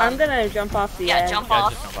Diva. I'm gonna jump off the yeah, edge. jump Yeah,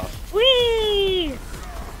 off. just jump off. Whee!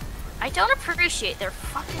 I don't appreciate their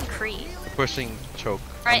fucking creep. Pushing choke.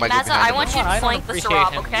 Alright, might go Mazza, behind I him. want you to I don't flank the appreciate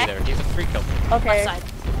Sarab, him okay? either. He's a free kill. Okay. Left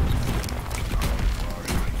side.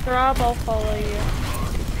 Throb, I'll follow you.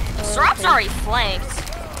 Sarab's Okay. already flanked.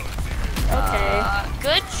 Okay.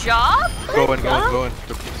 Good job. Go in. job.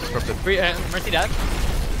 Disrupted. Free, Mercy dead.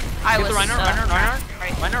 I He's was a Reinhardt. Ryan.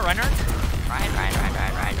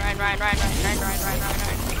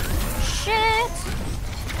 Shit.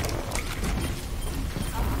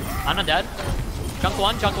 Anna dead. Junk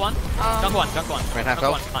one. Junk one. Ryan half Junk one, health.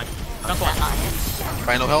 fine. Junk one.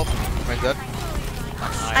 Final health. Ryan's dead.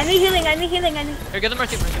 I need healing. Here, get the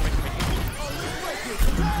Mercy.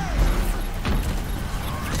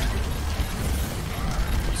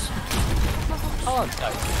 callouts,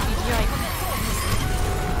 guys.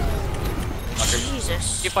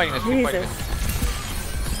 Jesus. Keep fighting this, keep fighting Jesus.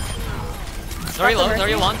 this.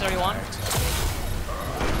 31.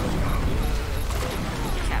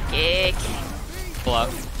 Cap kick. Pull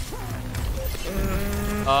out.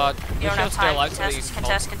 You don't have stay time. alive till you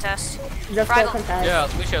Contest. Just go Fraggle. contest. Yeah,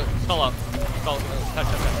 Lucio, stall up. Touch.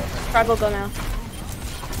 Fraggle go now.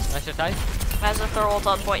 Nice attack. As a throw ult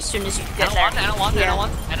on point as soon as you get And there. a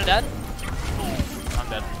one. And a dead. I'm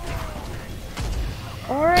dead.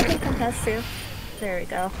 Or I can contest too. There we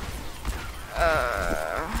go.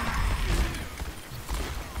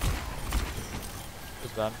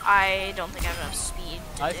 Who's bad? I don't think I have enough speed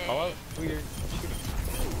Nice today. call out. Weird.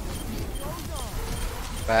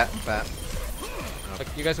 Bat.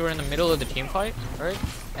 Like, you guys were in the middle of the team fight, right?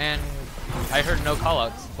 And I heard no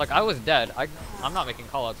callouts. Like, I was dead. I'm not making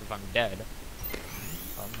callouts if I'm dead.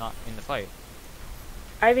 I'm not in the fight.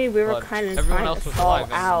 I mean, we were But kind of everyone trying else to was stall alive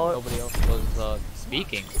and out. nobody else was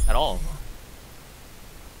speaking at all.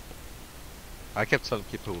 I kept telling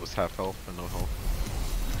people it was half health or no health.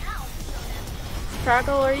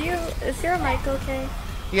 Fraggle, is your mic okay?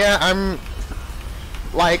 Yeah, I'm.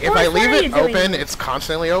 Like, if What I are leave you it open, doing? it's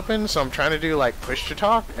constantly open, so I'm trying to do, like, push to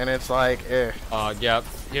talk, and it's like, eh. Yeah.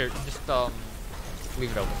 Here, just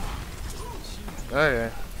leave it open. Okay.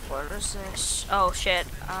 What is this? Oh shit.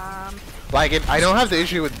 Like, I don't have the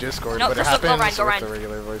issue with Discord, No, but it Crystal, go happens Ryan, go with Ryan. the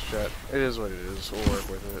regular voice chat. It is what it is. We'll work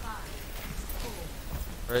with it.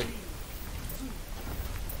 Right.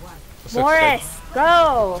 Morris,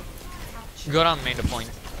 go! Go down main to point.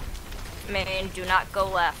 Man, do not go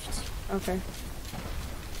left. Okay.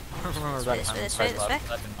 Remember that time this we way, tried this left,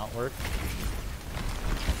 that did not work.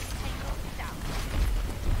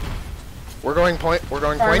 We're going point. Get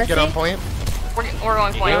on Pharmacy? point. We're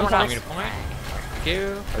going point. You We're go, not. me to point. Thank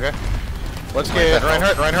you. Okay. Let's get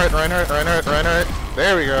Reinhardt.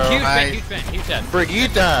 There we go. Huge fan, huge dead.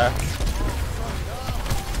 Brigitte.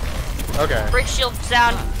 Okay. Break shield's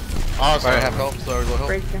down. Awesome. Alright, half health, so low health.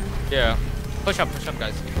 Breakdown. Yeah. Push up,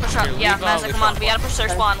 guys. Push up. Here, Yeah, leave, Mazza, leave come on. front. We gotta push their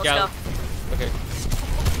spawn. Let's Yeah. go. Okay.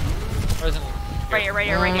 Present. Right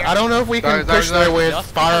here. I don't know if we can push there with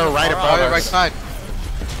fire right above Right us. side.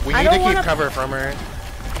 We I need to don't keep wanna- cover from her.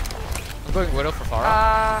 I'm going Widow for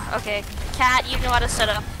Pharah. Okay. Cat, you know how to set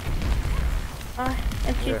up.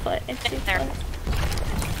 Empty foot. There. Oh,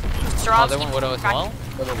 Straws. they want Widow as well?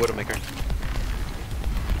 Widowmaker.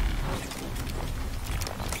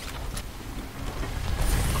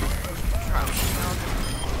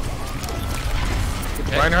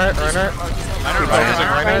 Okay. Reinhardt. Reinhardt.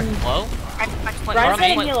 Low. Rein's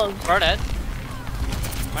getting Pharah healed. Pharah dead.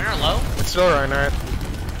 Reinhardt low. It's still Reinhardt.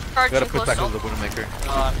 You gotta push back into the Widowmaker.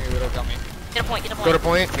 I'm here, Widow got me. Get a point. Go to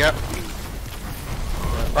point. Yep.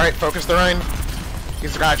 Alright, focus the Rein.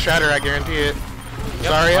 He's got shatter, I guarantee it.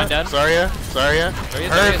 Yep, Zarya. Rein dead.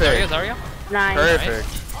 Perfect. Zarya. Nice. Perfect.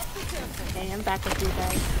 Okay, I'm back with you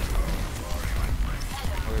guys.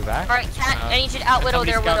 Are we back? Alright, Cat, I need you to out Widow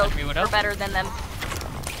their somebody Widow. scout me Widow. We're better than them.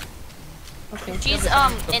 Okay. She's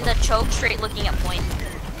in the choke straight looking at point.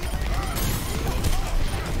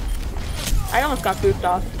 I almost got booped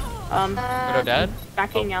off. Widow dead?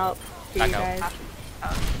 Backing out to Back you out. guys.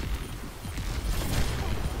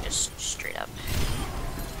 Just straight up.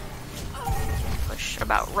 Push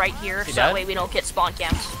about right here, She so that dead? way we don't get spawn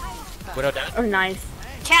camps. Widow dead? Oh, nice.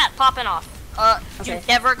 Cat popping off. Okay. Do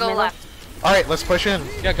never go Middle. left. Alright, let's push in.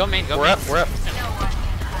 Yeah, go main, go We're main. up.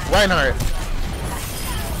 Reinhardt.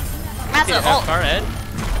 Mazza, ult. Pharah Ed.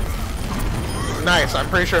 Nice. I'm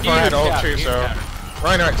pretty sure Fire had ult too, so.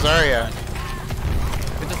 Reinhardt, Zarya.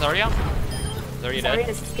 Is this Zarya? Zarya Sorry, dead?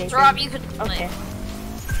 it's escaping. Rob, you could. Okay.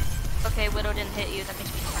 Okay, Widow didn't hit you. That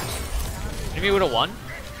makes me depressed. Maybe Widow won?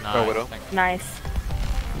 Nice. Go Widow. thank- Nice.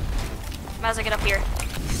 Mazza, get up here.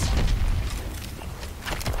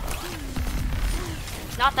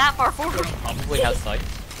 Not that far forward. Probably has sight.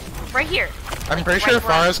 Right here. I'm pretty sure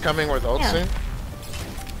Farah's coming with ult Yeah. soon.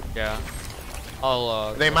 Yeah.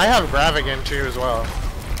 I'll They might have Grav again too as well.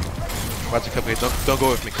 Watch the Cupcake. Don't go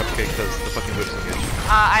with me, Cupcake, because the fucking Widow's gonna get you.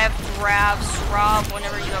 I have grabs, Rob,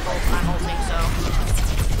 whenever you have ult, I'm ulting, so.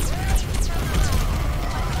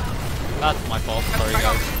 That's my fault. Sorry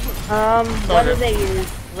guys. What do they use?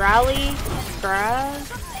 Rally? Grab?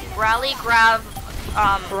 Rally, grab,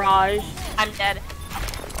 Barrage? I'm dead.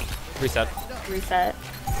 Reset. Reset.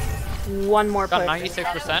 One more Got push.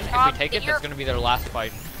 96%. If we take it, that's gonna be their last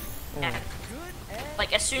fight. Yeah.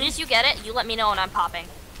 Like, as soon as you get it, you let me know and I'm popping.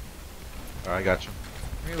 Alright, I got you.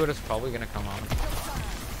 Maybe Widow's probably gonna come on.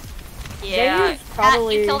 Yeah. use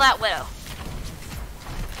probably- You kill that Widow.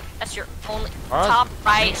 That's your only. Alright. Top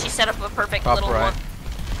right, she set up a perfect Top little right. one.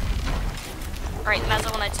 Alright,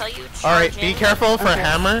 Mezzo, when I tell you, Alright, charge be in. careful for Okay.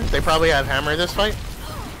 hammer. They probably have hammer this fight.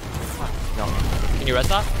 No. Can you rest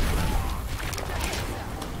that?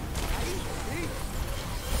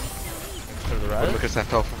 For the res? Look at that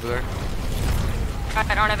health over there.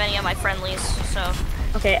 I don't have any of my friendlies, so.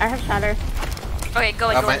 Okay, I have shatter. Okay, go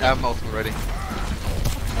I ahead, go have ahead. my ultimate ready.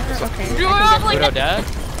 Okay. You have, like, Widow dead?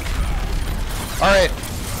 Alright,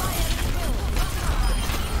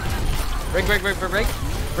 Rig.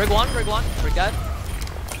 Rig one, rig dead.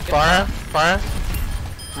 Farah.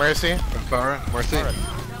 Mercy. Farah, Mercy. Alright.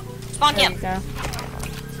 Spawn There camp. you go.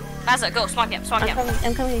 Mazza, go, spawn camp, spawn camp.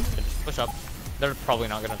 I'm coming. Push up. They're probably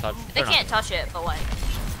not gonna touch. They They're can't touch it, but like.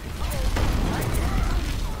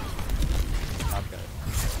 Not good.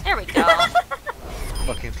 There we go.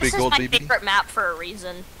 Fucking 3 This is gold, my baby. favorite map for a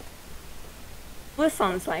reason.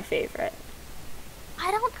 Blison's my favorite. I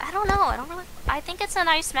don't know. I don't really. I think it's a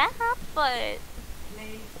nice map, but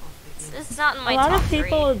it's not in my A lot top of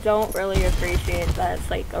people three. don't really appreciate that it's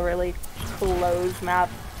like a really closed map.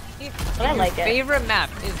 But I like it. Favorite map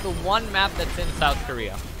is the one map that's in South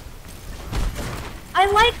Korea. I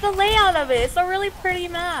like the layout of it. It's a really pretty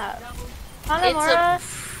map. It's Hanamura, a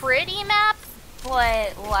pretty map,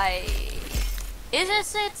 but like,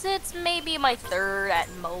 it's maybe my third at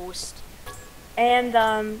most. and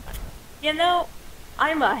you know,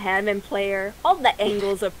 I'm a Hammond player. All the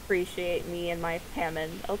angles appreciate me and my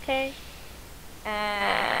Hammond. Okay. All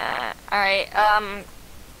right.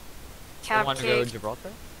 You want to go Cupcake.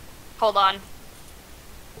 Gibraltar? Hold on.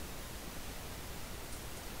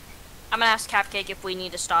 I'm gonna ask Cupcake if we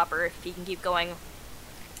need to stop her, if he can keep going.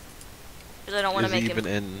 Because I don't want Is to he make even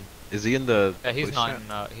him. in? Is he in the? Yeah, he's voice not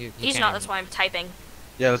chat? in. He He's can't not. even- That's why I'm typing.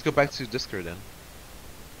 Yeah, let's go back to Discord then.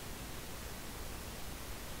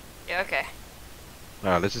 Yeah. Okay.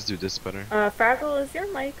 Let's just do this better. Fraggle, is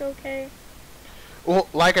your mic okay? Well,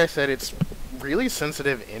 like I said, it's really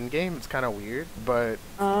sensitive in-game. It's kind of weird, but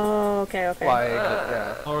Oh, okay. like,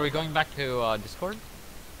 yeah. Oh, are we going back to Discord?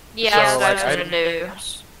 Yeah, So, that's like, what I it didn't-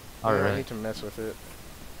 is. I Alright. need to mess with it.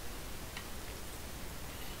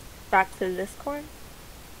 Back to Discord.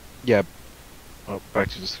 Yeah. Oh, back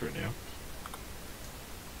to Discord now.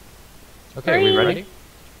 Okay, are we Three. ready?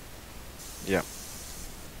 Yeah.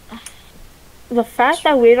 The fact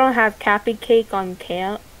that we don't have Cappy Cake on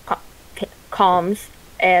comms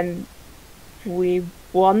and we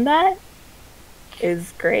won that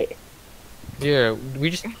is great. Yeah,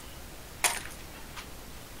 we just.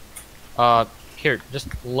 Here, just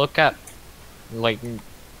look at, like,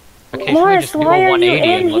 occasionally Morris, just do why a are you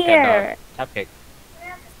 180 and in look here? at Cupcake.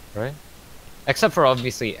 Right? Except for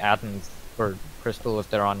obviously Athens or Crystal if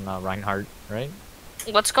they're on Reinhardt, right?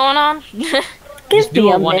 What's going on? Give Just do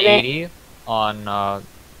me a a minute. 180 on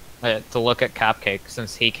to look at Cupcake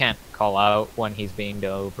since he can't call out when he's being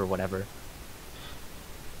dove or whatever.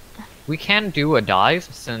 We can do a dive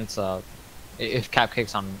since if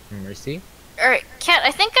Cupcake's on Mercy. Alright, Cat,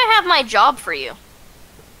 I think I have my job for you.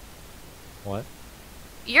 What?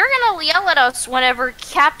 You're gonna yell at us whenever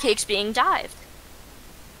Cupcake's being dived.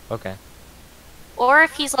 Okay. Or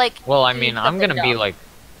if he's like. Well, I doing mean, I'm gonna something be dumb. like,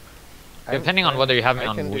 depending on whether you have me I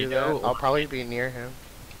on can do Widow. that. I'll probably be near him.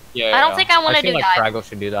 Yeah, I don't think I wanna feel do like dive. Fraggle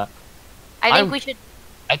should do that. I think I- we should.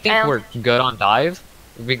 I think I don't- we're good on dive,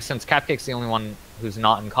 because since Cupcake's the only one who's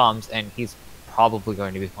not in comms, and he's probably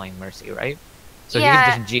going to be playing Mercy, right? So he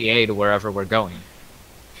Yeah. can just GA to wherever we're going.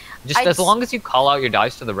 Just I'd as s- long as you call out your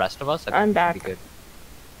dice to the rest of us, I think I'm it should be back. good.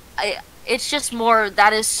 It's just more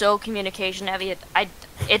that is so communication heavy.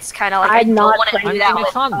 It's kind of like I'm I don't not want to playing I do mean, that.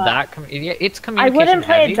 it's not uh, that. Yeah, it's I communication wouldn't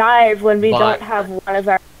play heavy. a dive when we but- don't have one of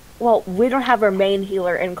our. Well, we don't have our main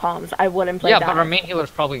healer in comms. I wouldn't play Yeah, dive. but our main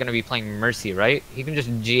healer's probably going to be playing Mercy, right? He can just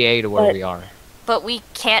GA to where But- we are. But we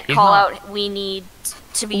can't He's call not. out. We need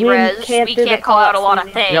to be We res. can't We do the can't call out a lot of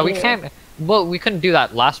call-outs. things. Yeah, we Yeah. can't. Well, we couldn't do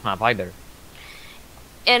that last map either.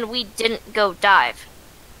 And we didn't go dive.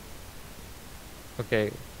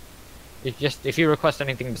 Okay. If you request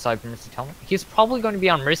anything besides Mercy, tell me. He's probably going to be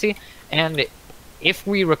on Mercy, and if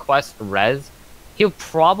we request res, he'll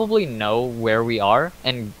probably know where we are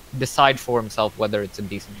and decide for himself whether it's a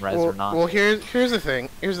decent res or not. Well, here's the thing.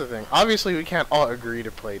 Here's the thing. Obviously, we can't all agree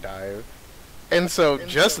to play dive, and so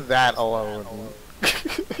just that alone.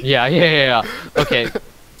 Yeah. Okay.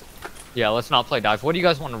 Yeah, let's not play dive. What do you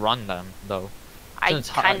guys want to run then, though? I Since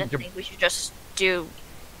kind of Gib- think we should just do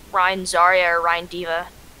Rhine Zarya or Rhine Diva.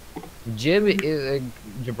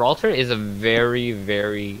 Gibraltar is a very,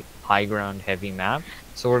 very high ground heavy map,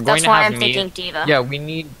 so we're going That's to why have I'm me. thinking Diva.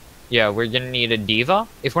 Yeah, we're gonna need a diva.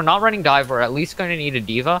 If we're not running dive, we're at least gonna need a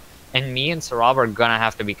diva, and me and Sarab are gonna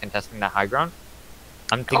have to be contesting that high ground.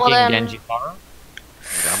 I'm thinking Well, then- Genji Pharah.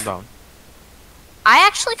 Yeah, I'm down. I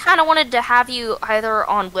actually kind of wanted to have you either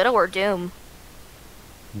on Widow or Doom.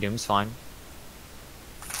 Doom's fine.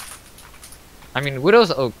 I mean,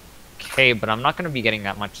 Widow's okay, but I'm not gonna be getting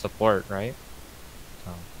that much support, right?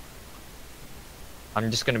 So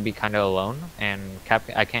I'm just gonna be kind of alone, and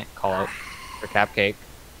I can't call out for Cupcake,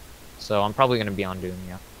 so I'm probably gonna be on Doom,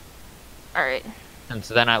 yeah. All right. And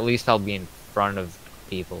so then at least I'll be in front of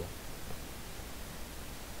people.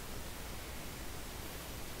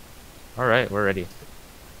 All right, we're ready.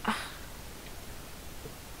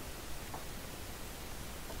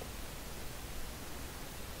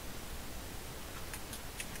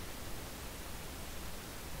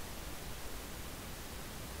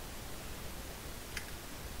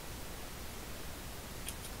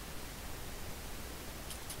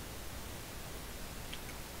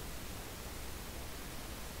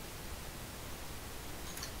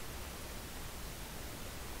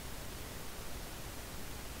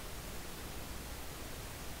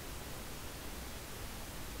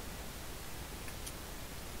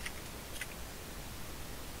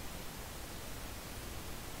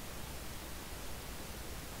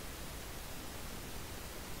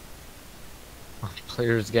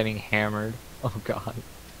 Players getting hammered. Oh god.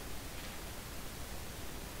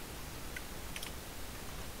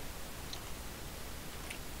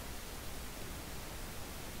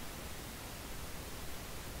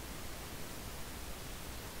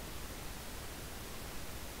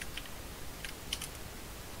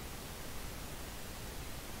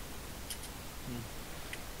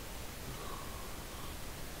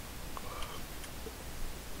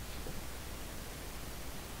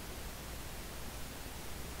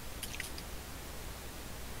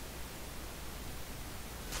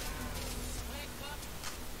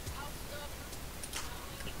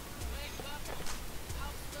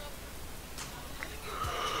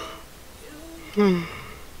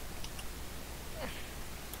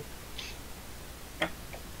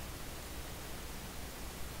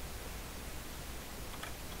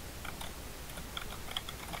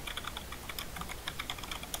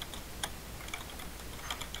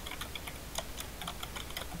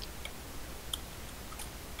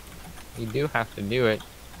 You do have to do it.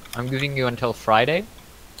 I'm giving you until Friday,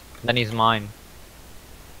 then he's mine.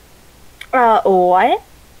 What?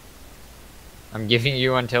 I'm giving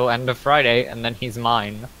you until end of Friday, and then he's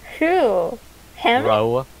mine. Who? Him?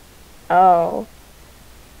 Bro. Oh.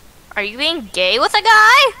 Are you being gay with a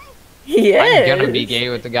guy? He I'm is. gonna be gay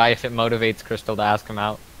with the guy if it motivates Crystal to ask him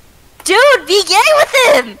out. Dude, be gay with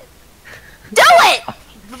him! Do it!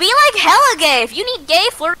 Be like hella gay. If you need gay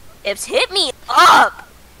flirt tips, hit me up!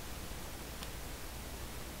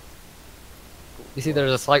 You see,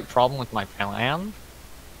 there's a slight problem with my plan.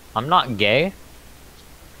 I'm not gay.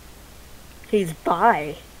 He's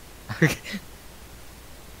bi.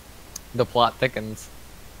 The plot thickens.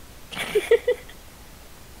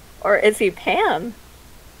 Or is he pan?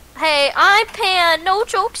 Hey, I'm Pan. No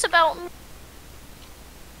jokes about me.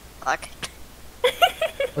 Fuck.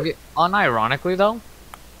 Okay, unironically though,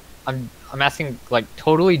 I'm asking like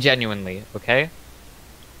totally genuinely, okay?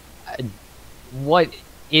 What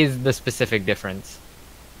is the specific difference?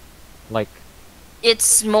 Like,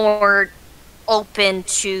 It's more open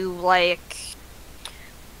to, like,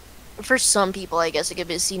 for some people, I guess it could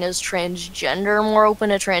be seen as transgender, more open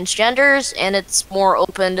to transgenders, and it's more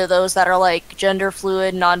open to those that are, like, gender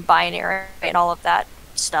fluid, non-binary, and all of that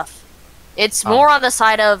stuff. It's more on the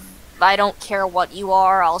side of, I don't care what you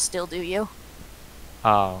are, I'll still do you.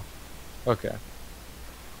 oh, okay.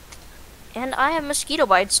 And I have mosquito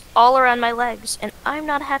bites all around my legs, and I'm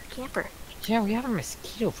not a happy camper. Yeah, we have a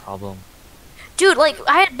mosquito problem. Dude, like,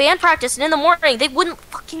 I had band practice, and in the morning, they wouldn't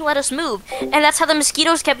fucking let us move. And that's how the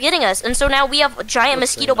mosquitoes kept getting us. And so now we have giant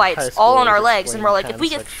mosquito bites all on our legs, and we're like, if we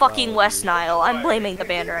get fucking West Nile, I'm blaming the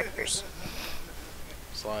band directors.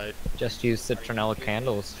 Slide. Just use citronella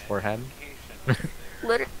candles, forehead.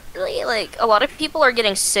 Literally, like, a lot of people are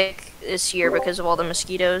getting sick this year because of all the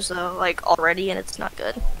mosquitoes, though, like, already, and it's not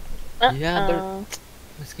good. Yeah,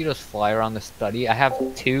 mosquitoes fly around the study. I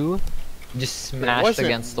have two just smashed wasn't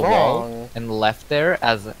against the wrong. wall and left there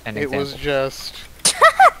as an It example. was just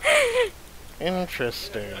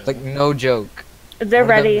interesting. Like, no joke. They're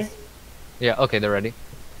One of them ready. is- Yeah, okay, they're ready.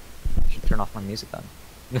 I should turn off my music then.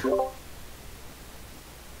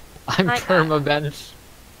 I'm I- permabench.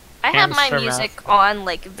 I have my Hamster music mask. on,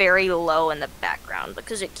 like, very low in the background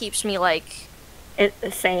because it keeps me, like...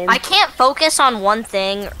 Same. I can't focus on one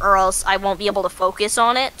thing or else I won't be able to focus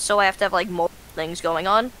on it, so I have to have, like, multiple things going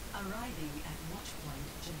on.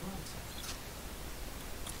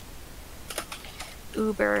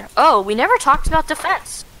 Uber. Oh, we never talked about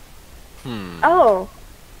defense. Oh.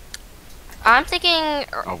 I'm thinking.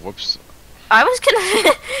 Oh, whoops. I was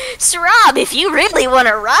gonna. Sarab, if you really want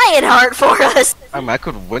to Reinhardt for us. I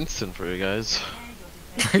could Winston for you guys.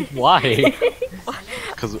 Why?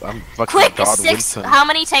 Because I'm fucking Quick, God 6. Winston. How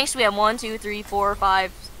many tanks do we have? 1, 2, 3, 4,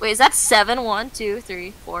 5. Wait, is that 7? 1, 2,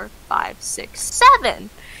 3, 4, 5, 6, 7.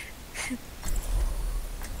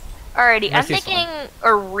 Alrighty, I'm thinking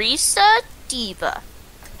Orisa Diva.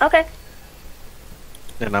 Okay.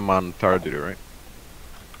 And I'm on Thara duty, right?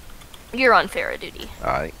 You're on Farah duty.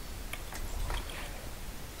 Alright.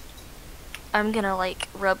 I'm gonna like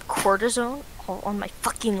rub cortisone all on my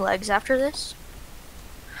fucking legs after this.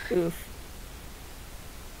 Oof.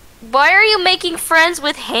 Why are you making friends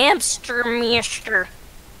with Hamster Meester?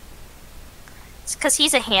 It's cause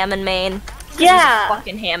he's a ham and main. Yeah. He's a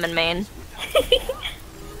fucking ham and main.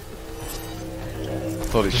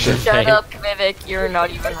 Holy shit. Shut up, Vivek, you're not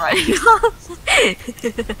even right.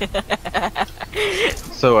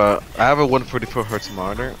 So, I have a 144 hertz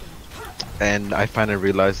monitor, and I finally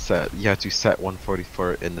realized that you have to set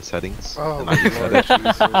 144 in the settings. Oh, and I just set it.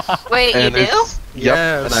 Jesus. Wait, And you do? it's- Yep,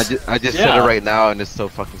 Yes. and I just set it Yeah. right now, and it's so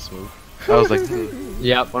fucking smooth. I was like,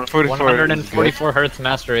 Yep. 144 Hertz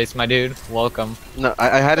master race, my dude. Welcome. No,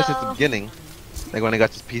 I had it since the No. beginning, like when I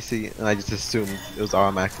got to PC, and I just assumed it was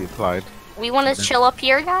automatically applied. We want to chill up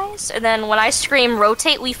here, guys, and then when I scream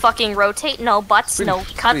rotate, we fucking rotate. No butts, Pretty- no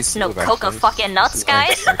pretty cuts, no smooth, coca actually. fucking nuts, It's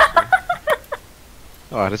nice, guys. actually.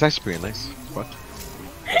 Oh, that's actually pretty nice. What?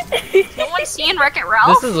 No one's seeing Wreck-It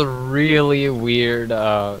Ralph? This is a really weird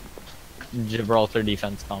Gibraltar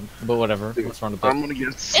defense comp, but whatever. Let's run with I'm it. gonna get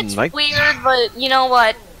It's sniped. weird, but you know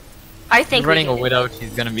what? I think He's running we a can Widow.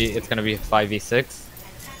 It's gonna be 5v6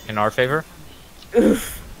 in our favor.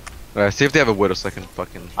 Alright, see if they have a widow so I can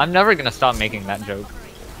fucking. I'm never gonna stop making that joke.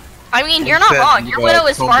 I mean, you're not Said, wrong. Your Widow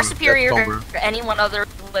is far Tomer, superior that's Tomer. to any one other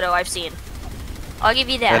Widow I've seen. I'll give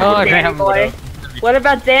you that. And- Oh, Widow. okay, Danny have a boy. Widow. What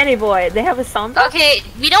about Danny Boy? They have a song? Okay,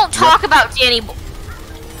 we don't talk about Danny.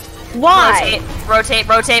 Why? Rotate,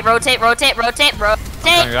 rotate, rotate, rotate, rotate, rotate.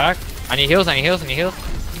 Coming back. I need heals. I need heals. I need heals.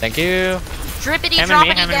 Thank you. Drippity, Ham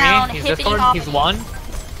droppity and down, me. He's hippity Discord. hoppity. He's one.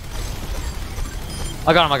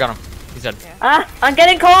 I got him. I got him. He's dead. Ah, I'm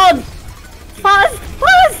getting cold! Pause!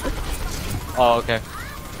 Pause! Oh, okay.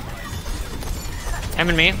 Him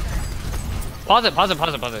and me. Pause it. Pause it.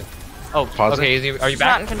 Pause it. Pause it. Oh, Pause okay. it? Are you She's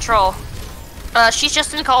not in back? control. She's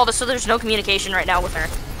just in call, so there's no communication right now with her.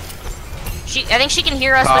 I think she can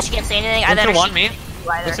hear us, but she can't say anything. I Winston then won me.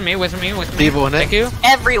 either. Listen to me. Listen to me. Listen to me. Steve won it. Thank you.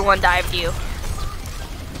 Everyone dived you.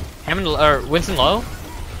 Hammond or Winston low.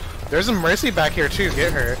 There's a Mercy back here too.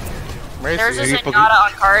 Get her. Mercy. There's a you Zenyatta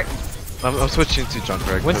on cart. I'm switching to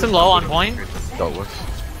Junkrat. Winston low on point. Dealt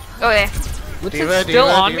with. Okay. Winston's Diva, still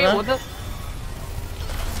Diva, on Diva. me. What the?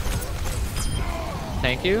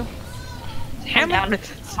 Thank you. Hammond.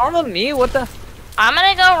 It's on me. What the? I'm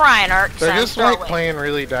gonna go Reinhardt. 'cause They're I'm just like throwing. playing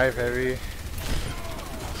really dive heavy.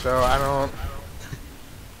 So I don't,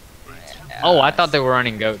 Oh, I thought they were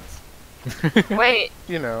running goats. Wait.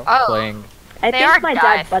 you know. Oh. Playing. I They are think my dive.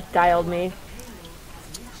 dad butt dialed me.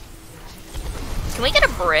 Can we get a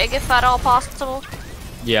brig if at all possible?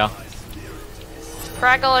 Yeah.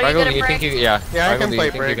 Fraggle, are you Fraggle, good do at you brig? think you? Yeah. Yeah, I Fraggle, can do you play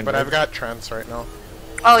think you break, can but brig? I've got trance right now.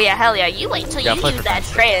 Oh yeah, hell yeah. You wait till Yeah, you play use for that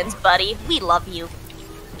trans, buddy. We love you.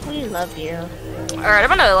 We love you. Alright, I'm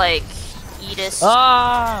gonna like eat us.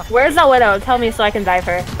 Ah. Where's the widow? Tell me so I can dive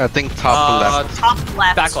her. I think top left. Top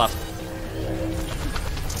left. Back left.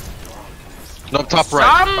 No, top right.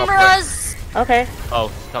 Top right. Sombras. Okay. Oh,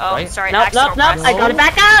 top Oh, right. sorry. Nope, Axel nope, nope. press. I got it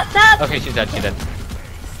back out. Nope. Okay, she's dead. She's dead.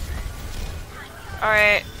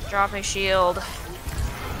 Alright, dropping shield.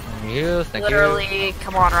 Yes, thank Literally,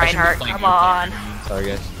 come on, you. I should be Reinhardt. playing Come you. on. Sorry,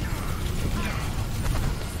 guys.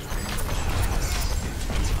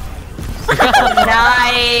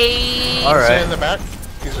 Nice. All Stay right. in the back.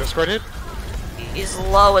 He's escorted. He's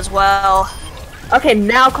low as well. Okay,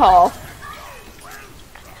 now call.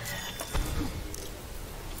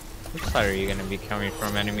 Which side are you gonna be coming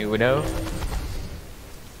from, enemy widow?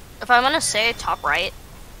 If I'm gonna say top right.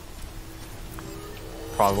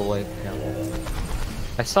 Probably. Yeah.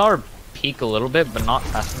 I saw her peek a little bit, but not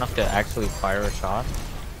fast enough to actually fire a shot.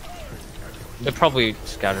 They probably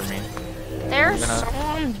scattered me. There's gonna-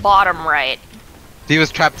 someone bottom right. He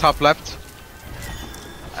was trapped top left.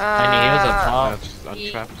 Tiny heals up Yeah, top. just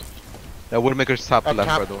untrapped. That Widowmaker's top Up left,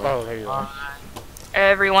 top. by the way. Oh, there you go.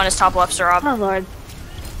 Everyone is top left, Rob. Oh lord.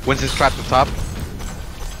 Winston's trapped up top.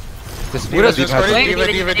 This Diva's widow's escorted. playing. Diva,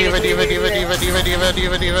 diva, diva, diva, diva, diva, diva, diva,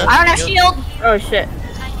 diva, diva. I don't have shield. Oh shit.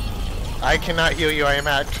 I cannot heal you. I am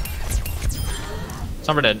hacked.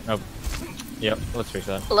 Somebody dead. Oh. Yep, let's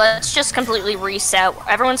reset. Let's just completely reset.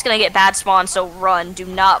 Everyone's gonna get bad spawn, so run. Do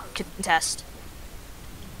not contest.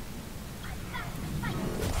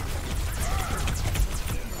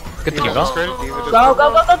 Good to D.Va go. just crit, D.Va just Go,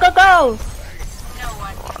 go, go, go, go, go!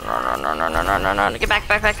 No. Get back.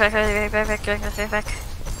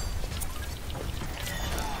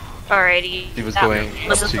 Alrighty. He was that going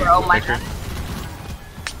was up a to throw, my Baker.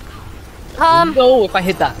 bad. No, if I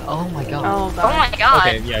hit that. Oh my god. Oh, Oh God. my god.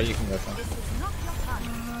 Okay, yeah, you can go. Son.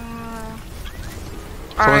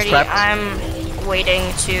 Someone's Alrighty, trapped. I'm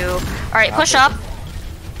waiting to. Alright, push up.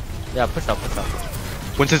 Yeah, push up.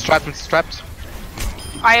 Winston's trapped.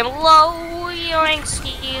 I am low.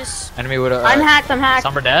 Yoinkskies. Enemy would have. I'm hacked.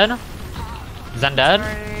 Somber dead? Zen dead?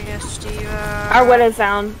 Our Widow's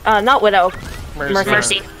down. Not Widow.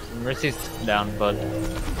 Mercy. Mercy's down, but.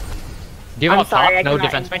 Do you have I'm a sorry, I top? No cannot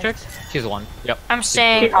defense enter. matrix? She's one. Yep. I'm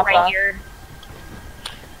staying She's alpha. right here.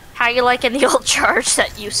 How you liking the old charge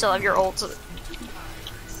that you still have your ult?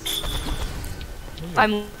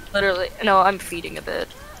 I'm literally I'm feeding a bit.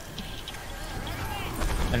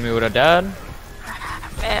 Enemy would have dead.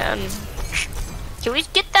 And can we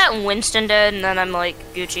get that Winston dead and then I'm like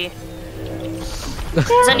Gucci?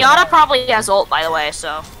 Zenyatta probably has ult by the way,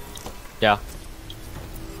 so. Yeah.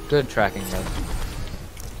 Good tracking, though.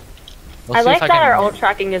 I like that our ult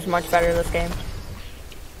tracking is much better this game.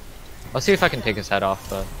 I'll see if I can take his head off,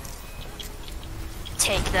 but.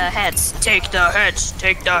 Take the heads.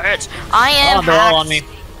 I am Oh, they're all on hacked.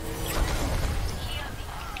 me.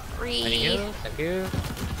 Thank you.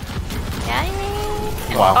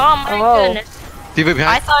 Wow. Oh my Oh. goodness. D.Va I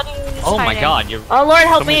behind. thought he was Oh my hiding. god, you're Oh Lord,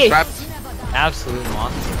 help Someone's me! trapped. absolute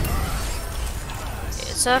monster.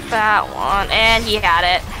 It's a fat one, and he had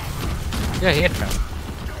it. Yeah, he hit him.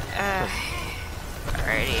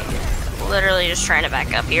 Alrighty. Literally just trying to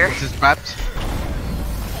back up here. Winston's trapped.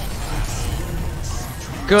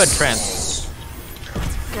 Good, Trent.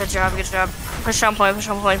 Good job. Push on point.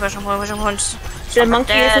 Did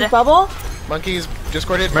Monkey use Dead. his bubble? Monkey's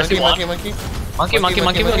discorded. Mercy Monkey. Monkey Okay,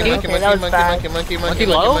 that was bad. Monkey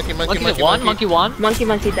low? Monkey's at one? Monkey one?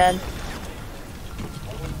 Monkey dead.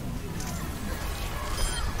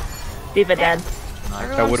 D.Va dead.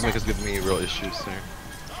 That would make us give me real issues there.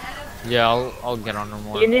 Yeah, I'll get on her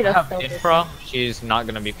more. You need I a have filter. infra. She's not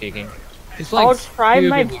gonna be peeking. She's I'll try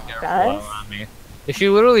my stupidly careful best. around me. If she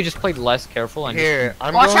literally just played less careful and Here,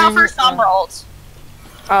 I'm Watch going, out for Sombra ults.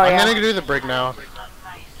 Oh I'm yeah. gonna do the brig now,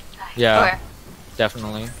 yeah, Okay.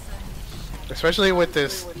 definitely. especially with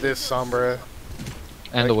this Sombra.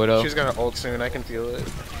 And the widow. She's gonna ult soon. I can feel it.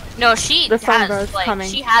 No, she The Sombra has is like coming.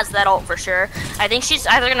 she has that ult for sure. I think she's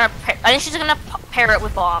either gonna pair it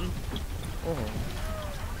with bomb.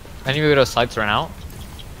 Enemy widow sights ran out.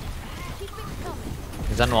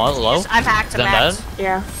 Is that low? I'm hacked. Is that dead?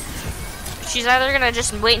 Yeah. She's either gonna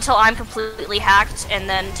just wait until I'm completely hacked and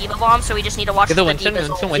then D.Va bomb. So we just need to watch Get the the Winston, D.Va's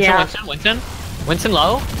Winston, ult. Winston, Yeah. Winston. Winston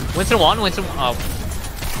low. Winston one, Winston. Oh,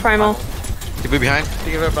 Primal. D.Va behind.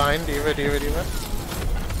 D.Va behind. D.Va.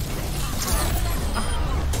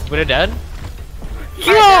 widow dead.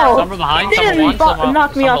 Yo! Summer behind, He Summer didn't one, Summer,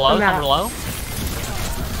 knock me Summer off low, the map. Summer low.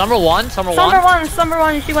 Summer one, Summer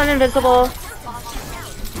one, she went invisible.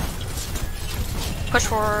 Push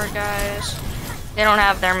forward, guys. They don't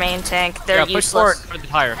have their main tank. They're Yeah, push forward useless. for the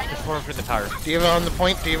tire. Push forward for the tire. D.Va on the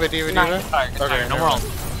point. D.Va. Nice. Tire, Okay, no more ult.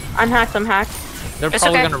 I'm hacked. They're It's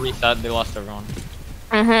probably okay. gonna reset. They lost everyone.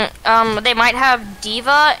 They might have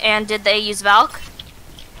D.Va, and did they use Valk?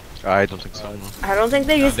 I don't think so. No. I don't think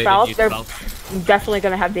they use They Valk. didn't use They're Valk. definitely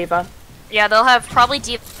gonna have D.Va. Yeah, they'll have probably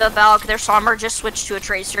D.Va, Valk. Their Somber just switched to a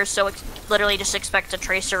Tracer, so literally just expect a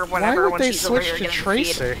Tracer Why whenever would when they she's over switch here to getting feed.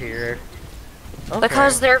 Tracer here? Okay.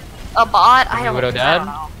 Because they're a bot. I don't Widow know. dead?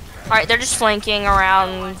 Alright, they're just flanking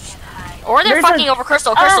around. Or they're There's a- fucking over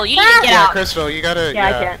Crystal. Crystal, you need to get Yeah, out. Crystal, you gotta. Yeah,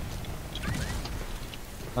 I can't.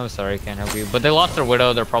 I'm sorry, I can't help you. But they lost their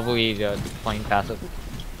widow. They're probably playing passive.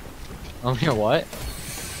 Oh yeah, what?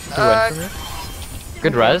 Two wins for me?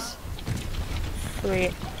 Good res.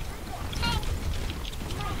 Sweet.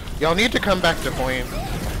 Y'all need to come back to point.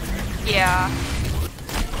 Yeah.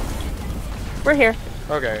 We're here.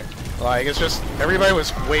 Okay. Like, it's just, everybody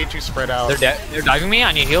was way too spread out. They're dead. They're diving me.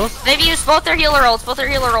 I need heals. They've used both their healer ults.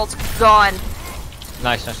 Gone.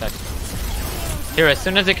 Nice. Here, as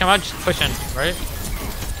soon as they come out, just push in, right?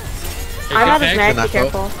 Here, I'm good out of tank. mag. Be Not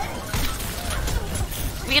careful.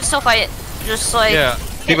 We can still fight. Just like Yeah.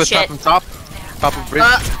 hit D.Va's shit. top of bridge.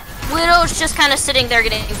 Widow's just kind of sitting there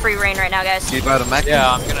getting free reign right now, guys. D.Va out of mech.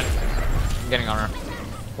 Yeah, I'm getting on her.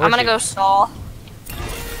 I'm gonna go stall.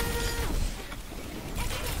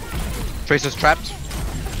 Tracer's trapped.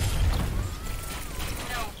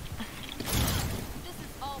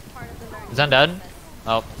 Zen dead.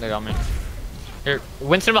 Oh, they got me. Here,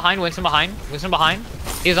 Winston behind. Winston behind. Winston behind.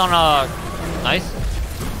 He's on nice.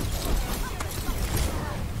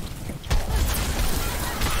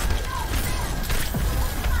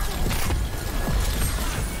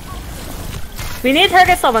 We need to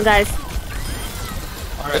target someone, guys.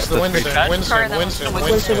 It's the Winston. Winston.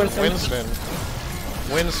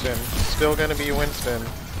 Winston. Still gonna be Winston.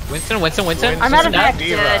 Winston. I'm out of mech.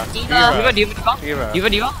 Diva.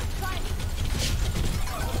 Diva.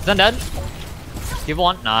 Zen dead. Diva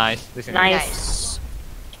one. Nice. Nice.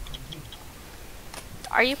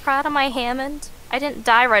 Are you proud of my Hammond? I didn't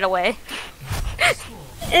die right away.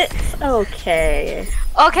 It's okay.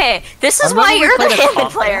 Okay, this is why you're the Hammond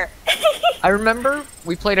player. I remember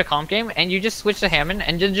we played a comp game and you just switched to Hammond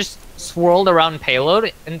and then just swirled around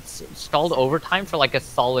payload and stalled overtime for like a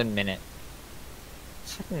solid minute.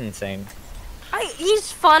 It's fucking insane.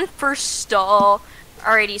 He's fun for stall.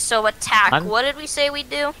 Alrighty, so attack. What did we say we'd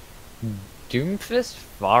do? Doomfist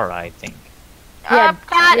Vara, I think. Yeah,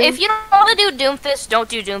 Pat, if you don't want to do Doomfist, don't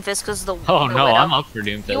do Doomfist because the. Oh the no, Widow. I'm up for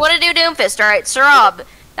Doomfist. You want to do Doomfist, alright, Sarab.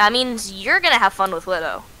 That means you're gonna have fun with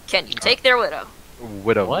Widow. Can you take their Widow?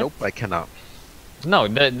 Widow, What? nope, I cannot. No,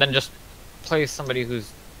 then just play somebody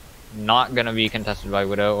who's not gonna be contested by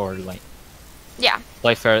Widow or like. Yeah.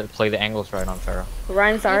 Play the angles right on Pharaoh.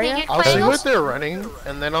 Ryan You Zarya? think I'll you're see playing what they're running,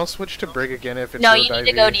 and then I'll switch to Brig again if it's No, so you need divey.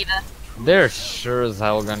 to go Diva. They're sure as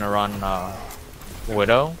hell gonna run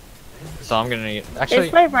Widow, so I'm gonna actually.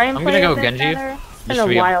 Is my Ryan I'm gonna play go a bit Genji. better? It's just been to a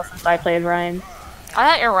be- while since I played Ryan. I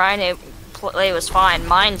thought your Ryan play was fine.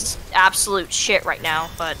 Mine's absolute shit right now,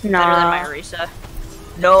 but better than Nah. my Orisa.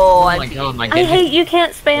 No, Oh I my god, my I Genji. hate you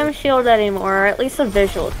can't spam shield anymore, or at least a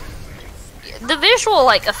visual. the visual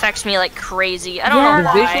like affects me like crazy. I don't Yeah.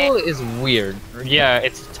 know The why. visual is weird. Yeah,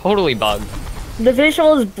 it's totally bugged. The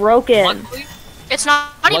visual is broken. Luckily, It's not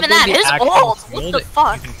even luckily that. the It's action old. What field, the you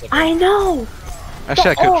fuck? can flip it. I know!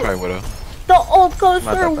 Actually, I could ult. try Widow. The ult goes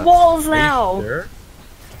Not through that bad. walls Are you now! sure?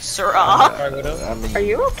 Sarab. Try Widow? I mean, Are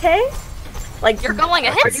you okay? Like, You're going a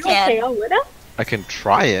are hit you okay scan. on Widow? I can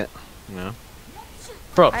try it. You know,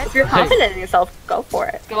 Bro, If you're hey, confident in yourself, go for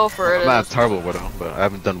it. Go for I'm it. not a terrible Widow, but I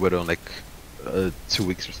haven't done Widow in like 2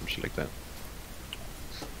 weeks or some shit like that.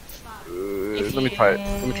 Let me try it.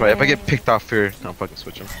 If I get picked off here, I'm fucking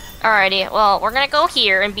switching. Alrighty, well, we're gonna go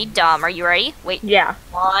here and be dumb. Are you ready? Wait. Yeah.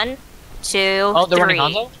 1, 2, oh, they're 3.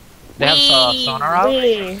 running Hanzo? They have Wee. sonar out?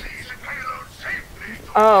 Wee.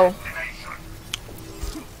 Oh,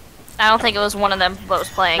 I don't think it was one of them that was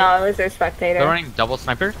playing. no, it was their They're spectator. running double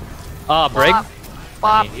sniper. Brig.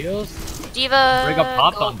 Bop. Any heals? Diva. Brig up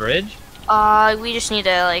popped go. on bridge. We just need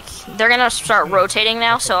to, like, they're gonna start rotating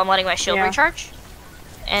now, so I'm letting my shield Yeah. recharge.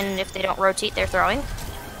 And if they don't rotate, they're throwing.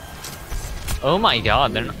 Oh my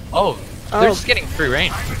god, they're they're Oh. just getting free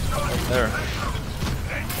range. Right there.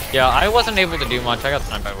 Yeah, I wasn't able to do much. I got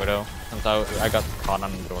sniped by Widow since I got caught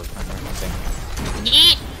on the door sniper or something.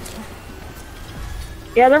 Yeet!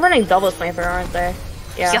 Yeah, they're running double sniper, aren't they?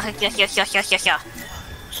 Yeah. Yeah.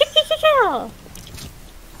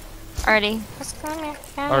 Alrighty. Let's go.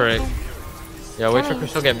 Alright. Yeah, wait for Coming.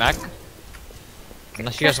 Crystal to get mech.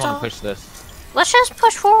 Unless you guys want to Crystal. push this. Let's just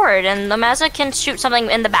push forward, and the Mazza can shoot something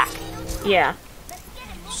in the back. Yeah.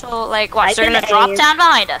 So, like, watch, they're can gonna drop aim. down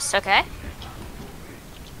behind us, okay?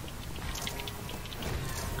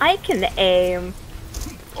 I can aim.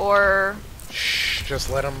 Or... Shh, just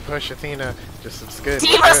let him push Athena. Just it's good.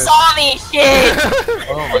 Diva it's good. saw me, shit!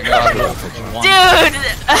 Oh my god, bro. Freaking one. Dude!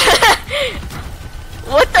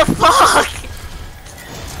 What the fuck?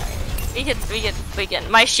 We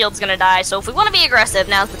can. My shield's gonna die, so if we want to be aggressive,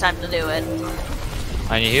 now's the time to do it.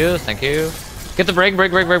 I need heals, thank you. Get the brig.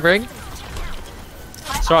 Rob, you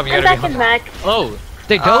I'm gotta back be. in mech. Oh,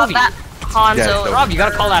 they dove you. That Hanzo. Yeah, Rob, you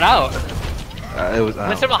gotta call that out. It was.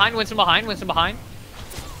 Winston behind.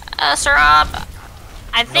 Sarab,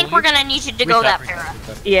 I think No, we're gonna need you to go that reset. para.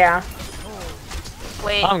 Yeah.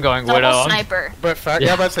 Wait. I'm going double Widow. sniper. But Yeah.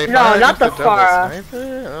 yeah, about to say No, Farah not is the double Farah.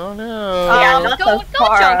 sniper? Oh no. Yeah, Oh, not go, the go,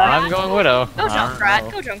 Farah. Junkrat. I'm going Widow. Go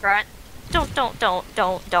Junkrat. Go Junkrat.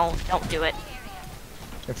 Don't do it.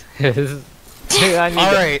 I need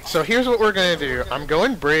All right, so here's what we're gonna do. I'm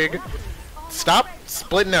going Brig. Stop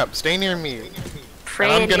splitting up. Stay near me.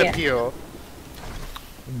 And I'm gonna Yeah. peel.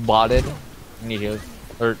 botted. I need heals.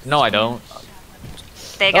 Or no, I don't.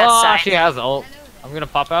 They got Oh, sight. she has ult. I'm gonna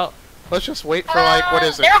pop out. Let's just wait for like what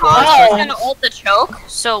is it? Their 12 Hanzo's seconds? gonna ult the choke,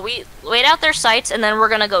 so we wait out their sights and then we're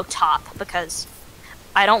gonna go top because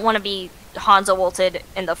I don't want to be Hanzo ulted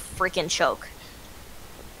in the freaking choke.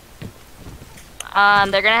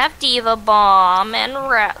 They're gonna have Diva Bomb and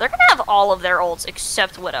they're gonna have all of their ults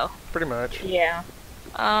except Widow. Pretty much. Yeah.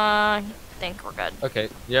 I think we're good. Okay,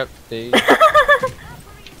 yep, they...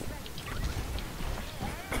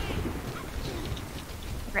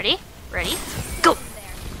 Ready? Ready? Go!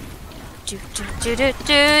 Do do do do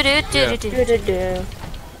do do do do do do.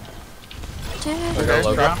 Okay,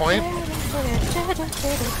 low drop ground. point.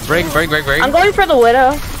 Break. I'm going for the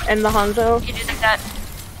Widow and the Hanzo. You do that.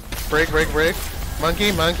 Break.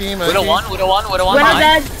 Monkey. Widow one, Widow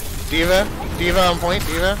nice. dead. Diva on point,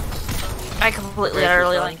 Diva. I completely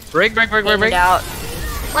utterly like Break. aimed out.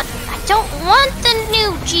 What? I don't want the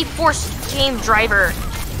new GeForce game driver.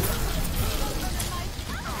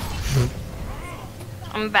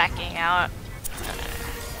 I'm backing out.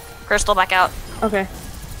 Crystal, back out. Okay.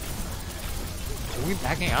 Are we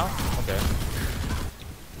backing out? Okay.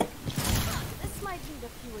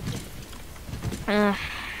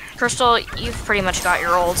 Crystal, you've pretty much got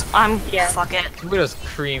your ult. Fuck it. Widow's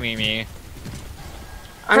creaming me.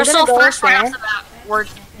 I'm Crystal, gonna go first right there. off the bat,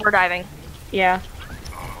 we're diving. Yeah.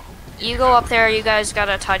 You go up there, you guys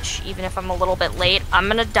gotta touch, even if I'm a little bit late. I'm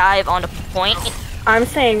gonna dive onto point. I'm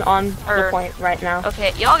staying on the Or- point right now.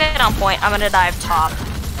 Okay, y'all get on point. I'm gonna dive top.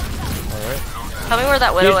 Alright. Tell me where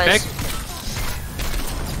that widow Please is.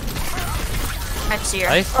 I see her.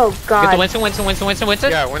 Nice. Oh Get the god. Winston.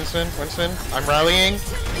 Yeah, Winston. I'm rallying.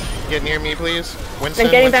 Get near me, please. Winston.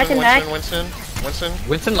 I'm getting back in back. Winston.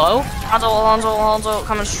 Winston low. Alonso,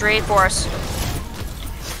 coming straight for us.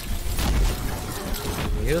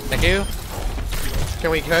 Thank you.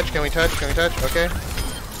 Can we touch? Okay.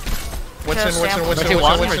 Winston.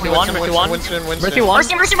 Mercy one.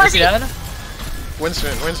 Mercy dead.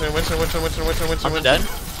 Winston. I'm dead.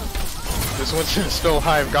 This Winston's still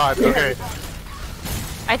alive. God. Okay.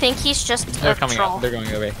 I think he's just They're a coming troll. up. They're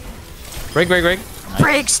going away. Break. Nice.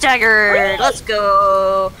 Break staggered. Let's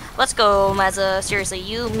go, Mazza. Seriously,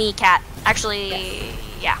 you, me, cat. Actually,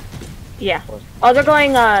 yeah. Yeah. Oh, they're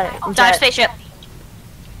going, Dive jet. spaceship.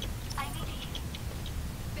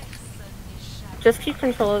 Just keep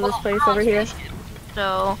control of this place over here.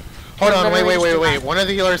 So. Hold on. literally Wait. just One of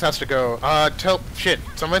the healers has to go.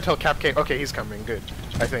 Someone tell Cap K. Okay, he's coming. Good.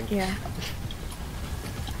 I think. Yeah.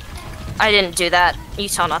 I didn't do that. You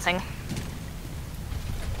saw nothing.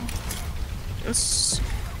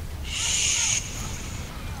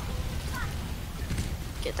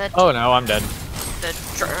 Get that. Oh no, I'm dead. The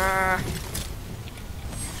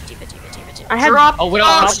Diva. I had- Drop. Oh, Widow Oh,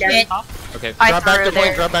 on top. shit. Okay. I Drop threw back to there.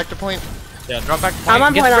 point. Drop back to point. Yeah, drop back. I'm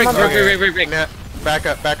on Get point, break, I'm on point. break. Nah,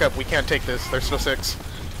 back up. We can't take this. There's still 6.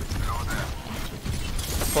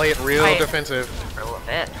 Play it real I- defensive. For a little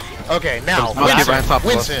bit. Okay, now Monkey Winston. behind top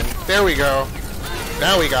left. Winston. There we go.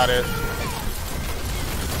 Now we got it.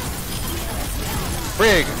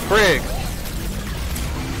 Brig.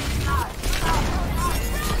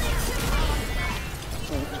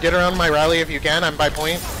 Get around my rally if you can. I'm by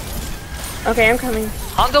point. Okay, I'm coming.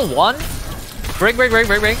 Honda one. Break.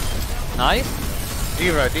 Nice.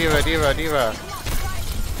 Diva. Comes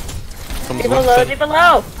Diva low, Winston. Diva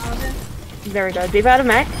low! There we go. Diva out of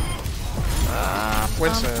mech.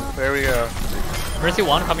 Winston. There we go. Mercy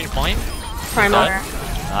one coming point. Primal. Dead.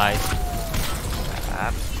 Nice.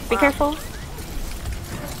 Be careful.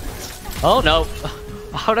 Oh no.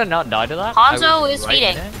 How did I not die to that? Hanzo I was is right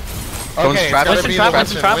feeding. in it. Okay, it's trap, gotta Winston be trap, the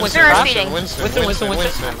Winston trap, Winston trap. Winston. Winston.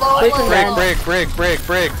 Winston ran. Break.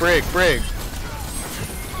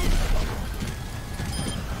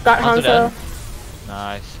 Got Hanzo Hanzo. dead.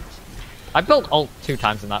 Nice. I built ult 2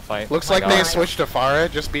 times in that fight. Looks Oh my like they God. switched to Pharah.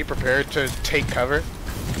 Just be prepared to take cover.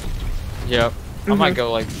 Yep. I might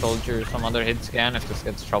go like soldier or some other hit scan if this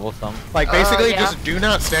gets troublesome. Like basically, yeah. just do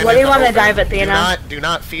not stand. What in do you the wanna open. dive at, Thena? Do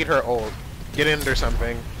not feed her ult. Get into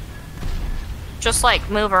something. Just like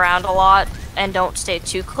move around a lot and don't stay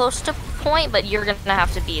too close to point, but you're gonna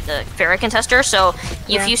have to be the Pharah contester. So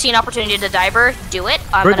Yeah. if you see an opportunity to diver, do it.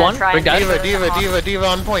 I'm Break gonna one, try break and that. Diva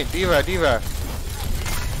on point. Diva.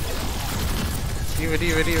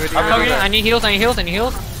 I'm coming in. I need heals.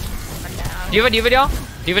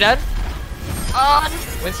 Diva dead. On.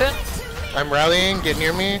 Winston. I'm rallying. Get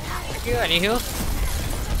near me. Thank you. I need heals.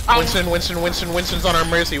 Winston's on our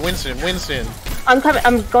mercy. Winston. I'm coming.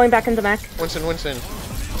 I'm going back into mech. Winston.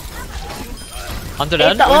 Hunter Ate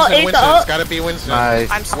dead. the ult, ate the Winston. ult. It's gotta be Winston. Nice.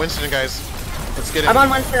 I'm sorry. Winston, guys. Let's get him. I'm on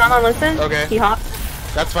Winston. Okay. He hopped.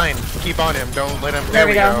 That's fine. Keep on him. Don't let him. There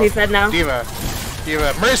we go. He's dead now. Diva.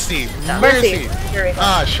 Mercy. Mercy. There we go.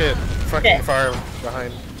 Ah, shit. Fucking Shit. far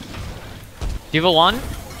behind. Diva one.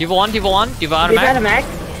 Diva out of Diva out of mech. mech.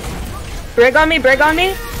 Brig on me.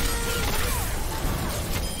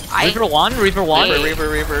 Reaper one. Reaper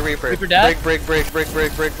dead. Break. Back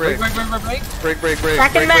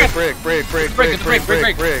in mech.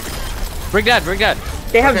 Break dead.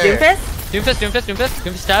 They have Okay. Doomfist?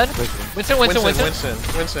 Doomfist dead.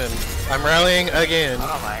 Winston. I'm rallying again.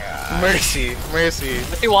 Oh my god. Mercy.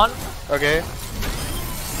 51. Okay.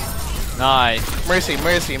 Nice. Mercy.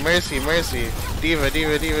 Diva.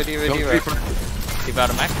 Don't Reaper. Keep out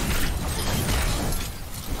of mech.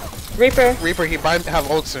 Reaper. He might have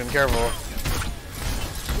ult soon, careful.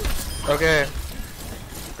 Okay.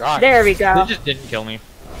 God. There we They go. just didn't kill me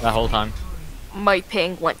that whole time. My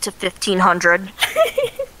ping went to 1500.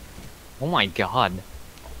 Oh my god.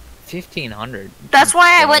 1500. That's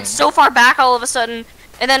why I went Dang. so far back all of a sudden,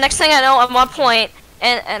 and then next thing I know, I'm on point,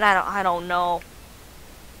 and I don't know.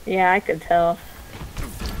 Yeah, I could tell.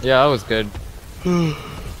 Yeah, that was good.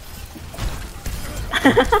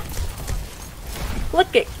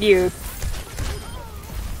 Look at you.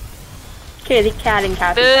 Kitty cat and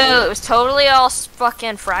cat. Boo! It was totally all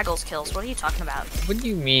fucking Fraggles kills. What are you talking about? What do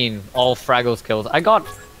you mean, all Fraggles kills? I got...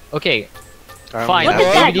 Okay, I'm fine. Look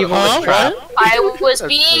at that. Maybe even with trap. I was That's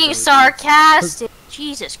being so sarcastic.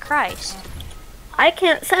 Jesus Christ. I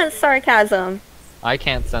can't sense sarcasm. I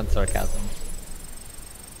can't sense sarcasm.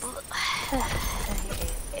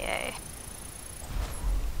 Yeah.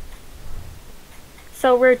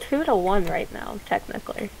 So we're 2-1 right now,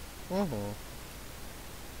 technically.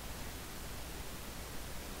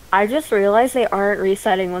 I just realized they aren't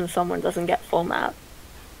resetting when someone doesn't get full map.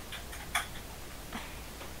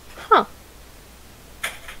 Huh.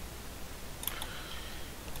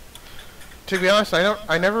 To be honest,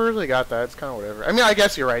 I never really got that. It's kind of whatever. I mean, I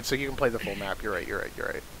guess you're right. So you can play the full map. You're right.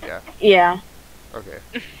 Yeah. Yeah. Okay.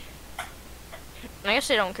 I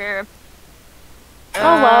guess I don't care. Oh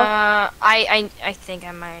well. I think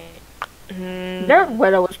I might. Their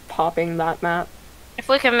Widow was popping that map. If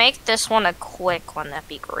we can make this one a quick one, that'd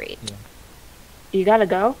be great. Yeah. You gotta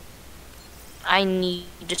go? I need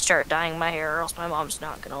to start dyeing my hair, or else my mom's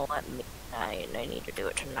not gonna let me. I need to do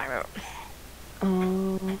it tonight.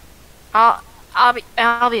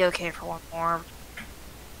 I'll be okay for one more.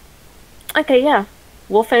 Okay, yeah.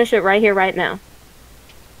 We'll finish it right here, right now.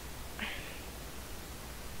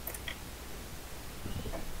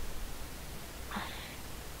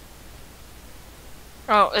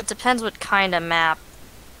 Oh, it depends what kind of map.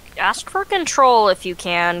 Ask for control if you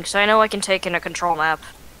can, because I know I can take in a control map.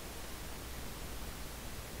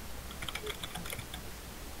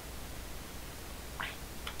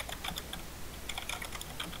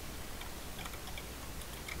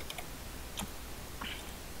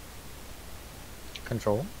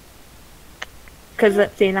 Control? Because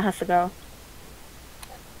Athena has to go.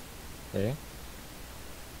 Okay.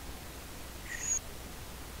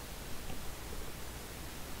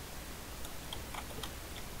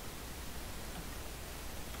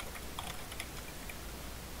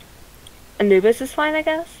 Anubis is fine, I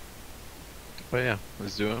guess? But yeah,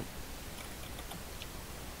 let's do it.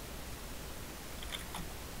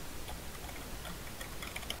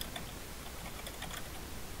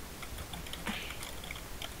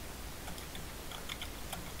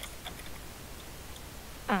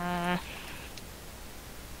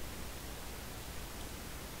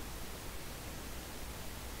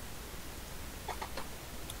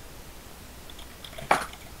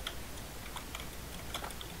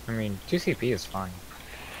 I mean, 2CP is fine.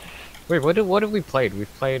 Wait, what have we played?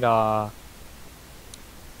 We've played, The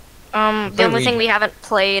only thing we haven't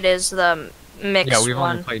played is the mixed yeah, we've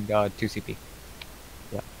one. only played 2CP.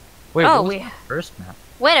 Yeah. Wait, Oh, what was we- the first map?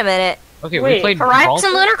 Wait a minute. Okay, we Wait, played Horizon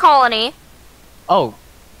Gibraltar? Lunar Colony. Oh,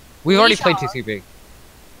 we've already played Leisha. 2CP.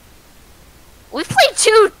 We played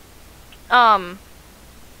two No,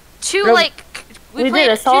 like we played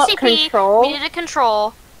did Assault, 2CP, Control. we did a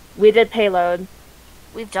control. We did Payload.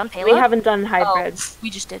 We've done payload. We haven't done Hybrid. Oh, we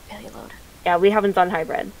just did payload. Yeah, we haven't done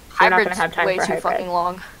Hybrid. We're not Hybrid's gonna have time way for too Hybrid. fucking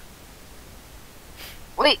long.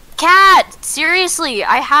 Wait, Cat! Seriously,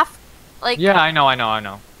 I have like. Yeah, I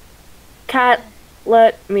know. Cat,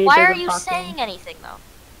 let me Why do are the you talking. saying anything though?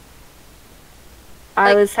 I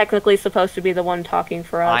like- was technically supposed to be the one talking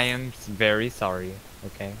for us. I am very sorry,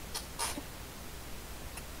 okay?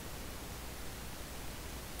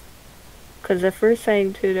 Because if we're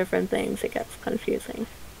saying two different things, it gets confusing.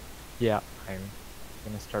 Yeah, I'm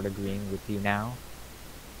gonna start agreeing with you now.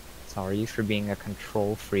 Sorry for being a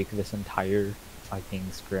control freak this entire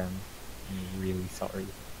fucking scrim. I'm really sorry.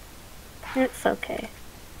 It's okay.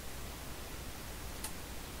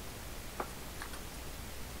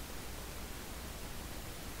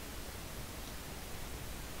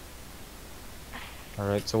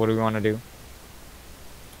 Alright, so what do we want to do?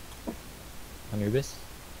 Anubis?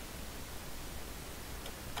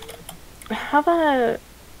 How about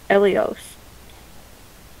Ilios?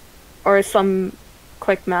 Or some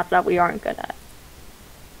quick map that we aren't good at.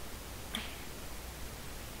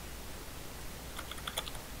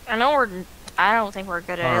 I know we're. I don't think we're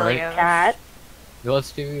good at Alright. Ilios. Cat.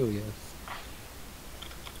 Let's do Ilios.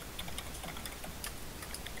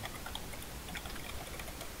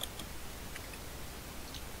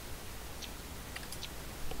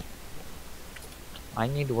 I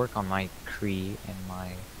need to work on my Kree and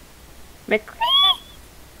my McCree.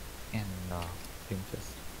 and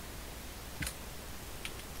Doomfist.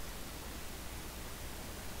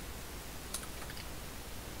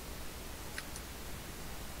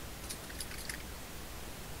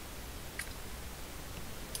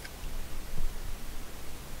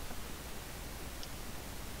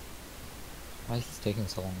 Why is this taking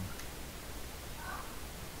so long?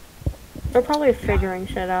 They're probably figuring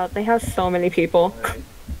shit out. They have so many people. Alright,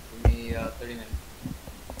 give me 30 minutes.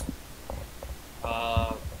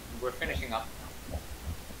 We're finishing up.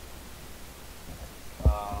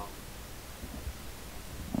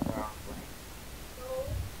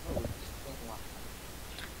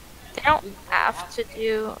 They don't have to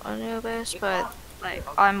do Anubis, but like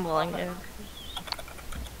I'm willing to.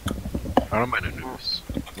 I don't mind Anubis.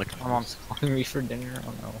 Like, My mom's calling me for dinner.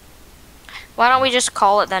 Oh no. Why don't we just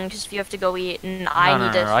call it then? Because if you have to go eat, and I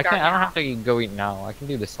need to. I start don't now. have to go eat now. I can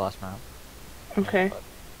do this last map. Okay.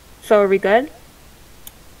 So are we good?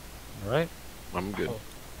 Alright. I'm good.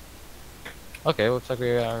 Okay, looks like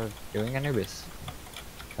we are doing Anubis.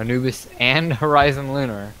 Anubis and Horizon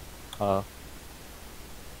Lunar.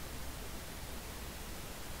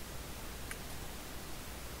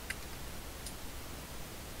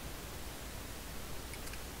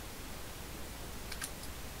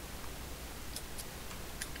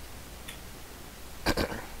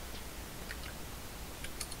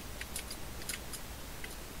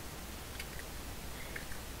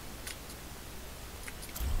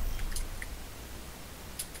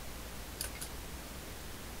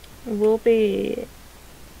 We'll be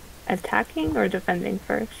attacking or defending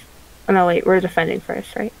first? Oh no, wait, we're defending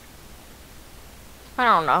first, right? I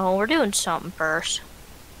don't know. We're doing something first.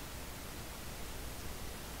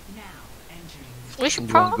 We should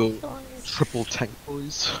You wanna probably. go triple tank,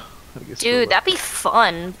 boys? I guess Dude, that'd be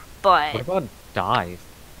fun, but What about dive?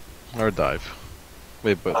 or dive.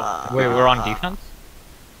 Wait, but Wait, we're on defense?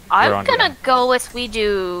 we're I'm on gonna defense. go with we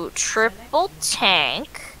do triple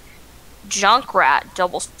tank, Junkrat,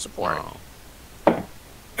 double support. oh.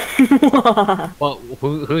 Well,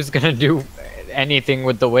 who's gonna do anything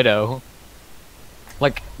with the Widow?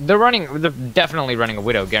 Like, they're definitely running a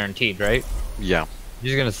Widow, guaranteed, right? Yeah.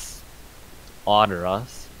 She's gonna slaughter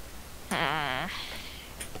us. Hmm.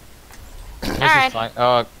 This is Alright.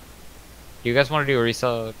 fine. Do you guys want to do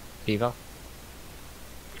Orisa Diva?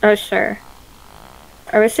 Oh, sure.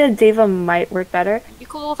 Arista Diva might work better. You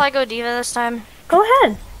cool if I go Diva this time? Go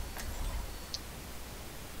ahead.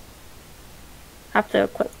 Have to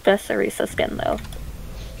equip this Arisa skin though.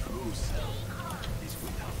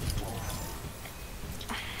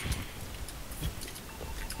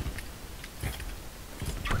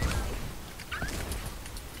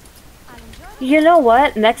 You know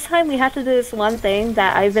what? Next time we have to do this one thing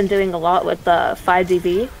that I've been doing a lot with the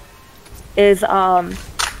 5DB is at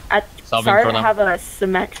Subbing start for them. have a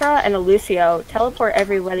Symmetra and a Lucio teleport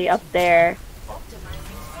everybody up there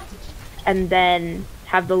and then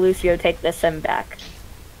have the Lucio take the Sim back.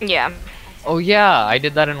 Yeah. Oh yeah, I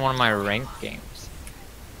did that in one of my ranked games.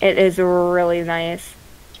 It is really nice.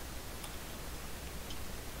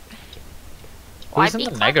 Who's Why in be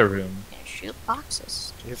the mega room? Shoot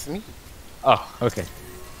boxes. It's me. Oh, okay.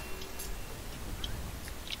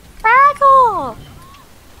 Fraggle!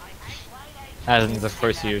 As of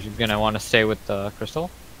course you're gonna want to stay with the crystal.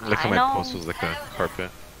 Look I at my know. post was like a carpet.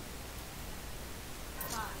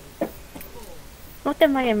 Look at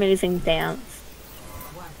my amazing dance.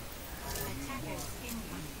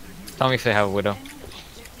 Tell me if they have a Widow.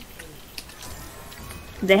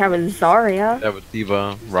 They have a Zarya, Yeah, with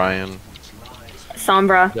Diva, Ryan,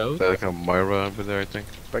 Sombra. Those? there's like a Moira over there, I think.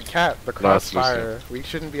 But Cat, the No, it's crossfire. We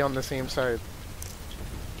shouldn't be on the same side.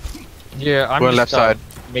 Yeah, I'm Go on just left side.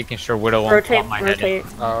 making sure Widow won't Rotate, pop my head in. rotate.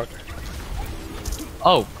 Oh, okay.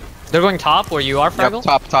 Oh, they're going top where you are, Yep, Fraggle?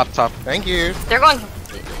 top. Thank you. They're going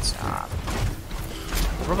completely stop.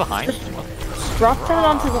 We're behind. Drop that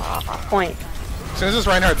onto the point. As soon as this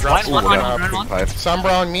Reinhardt drops, One, we're one, gonna one, one. Five.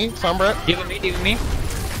 Sombra on me. Sombra. Give it me, give it me.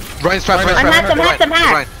 Ryan's trapped, I'm Ryan's hacked, I'm trapped, hacked, I'm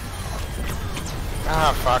hacked. Ryan.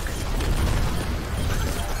 Ah, fuck.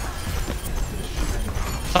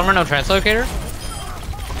 Summer no translocator.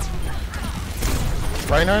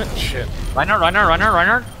 Reinhardt? Shit. Reiner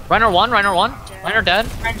one. Reiner dead.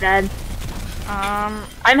 I'm dead.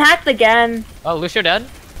 I'm hacked again. Oh, Lucio dead.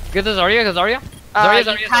 Get the Zarya,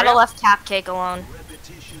 You kinda left Capcake alone.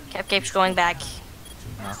 Capcake's going back.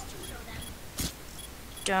 No.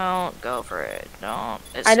 Don't go for it. Don't.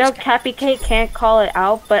 It's I know just- Cappy Cake can't call it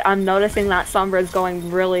out, but I'm noticing that Sombra is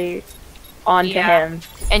going really onto Yeah. him.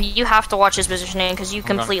 And you have to watch his positioning because you I'm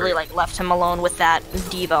going completely for it. like left him alone with that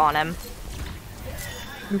diva on him.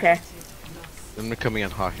 Okay. I'm coming in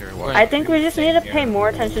hot here. Watch. I think we just need to pay more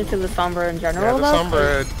attention to the Sombra in Yeah, general, the though.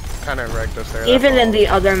 Sombra kind of wrecked us there. Even that's in all. the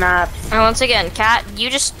other maps. And once again, Cat, you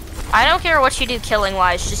just. I don't care what you do killing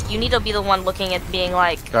wise, just you need to be the one looking at being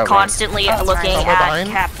like Got right. constantly looking Sombra at behind?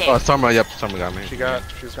 Captain. Oh, Summer, yep, Summer got me. She's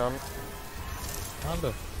gone.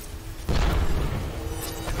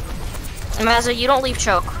 Mazza, you don't leave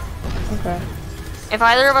choke. Okay. If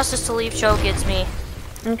either of us is to leave choke, it's me.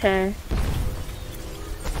 Okay.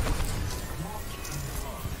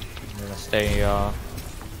 I'm gonna stay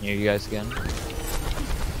near you guys again.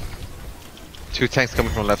 2 tanks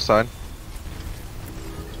coming from left side.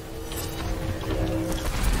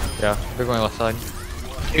 Yeah, they're going left side.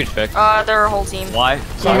 Huge pick. Their whole team. Why?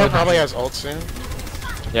 Sombra probably has ult soon.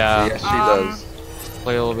 Yeah, Yes, she does.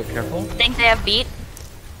 play a little bit careful. Think they have beat?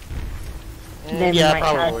 They Yeah, might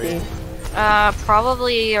have probably. to.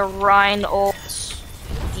 Probably a Rhine ult,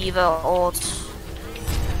 Diva ult,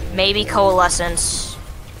 maybe Coalescence.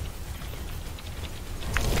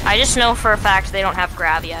 I just know for a fact they don't have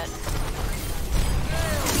grab yet.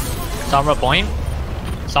 Sombra point.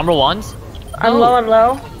 Sombra ones. I'm low, I'm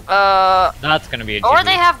low. That's gonna be a Or GG.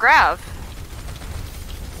 they have grab.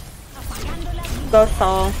 Go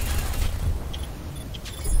Saul.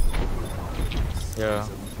 Yeah.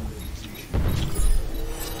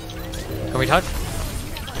 Can we touch?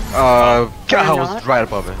 God, I was not? right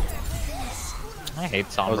above it. I hate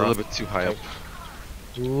I was a Sombra. little bit too high up.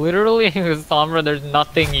 Literally, with Sombra, there's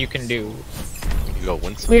nothing you can do. You go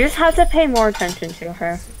Winston. We just have to pay more attention to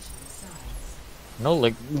her. No,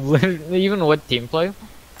 like, even with team play,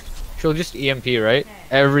 she'll just EMP, right?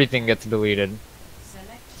 Everything gets deleted.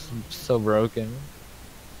 It's so broken.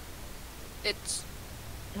 It's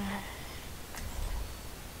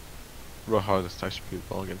Roja just touched pretty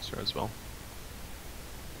well against her as well.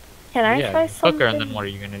 Can I yeah, try hook something? her, and then what are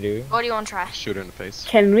you gonna do? what do you want to try? Shoot her in the face.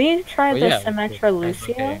 Can we try Oh, the yeah, Symmetra okay,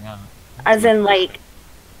 Lucio? yeah. As in, like,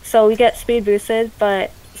 so we get speed boosted,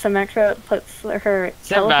 but Symmetra puts her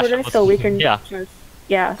Sebastian teleporter was- so we can yeah. just...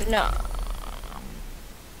 Yeah. No.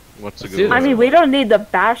 What's a Let's good do one? I mean, we don't need the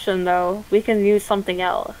Bastion, though. We can use something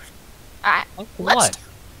else. Alright. What?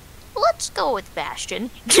 Let's go with Bastion.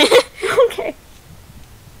 Okay.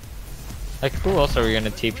 Like, who else are we gonna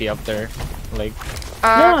TP up there? Like,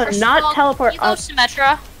 No, Crystal, not teleport you go up.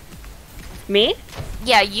 Symmetra. Me?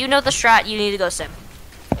 Yeah, you know the strat, you need to go Sim.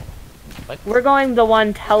 We're going the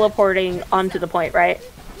one teleporting onto the point, right?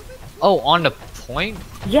 oh, on the point?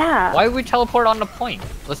 Yeah. Why would we teleport on the point?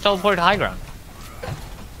 Let's teleport to high ground.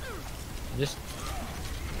 Just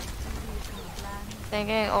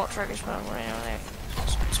Thinking ult triggers from where there.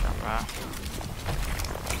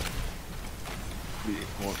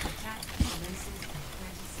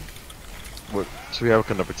 What? So we have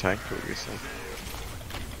another tank? What do you say?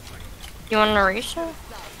 You want to Narisha?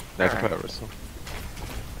 Yeah, I can put Arisa.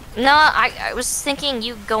 No, I was thinking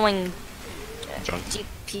you going Junk.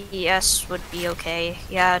 DPS would be okay.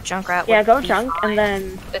 Yeah, Junkrat Yeah, would go be junk, fine, and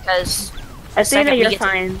then... because Athena, second we you're get to-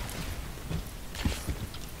 fine.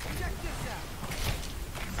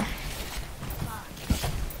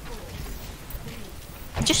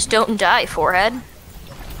 just don't die, forehead.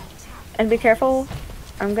 And be careful.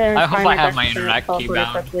 I'm gonna I try hope my I have best my to interact key teleport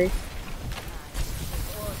bound. quickly.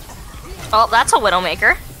 Oh, that's a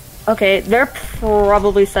Widowmaker. Okay, they're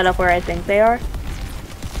probably set up where I think they are.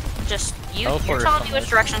 Just you're Teleport telling me somewhere. which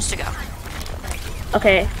directions to go.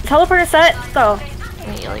 Okay, teleporter set, go.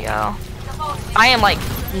 Immediately go. I am like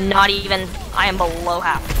not even. I am below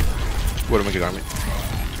half. What am I good army?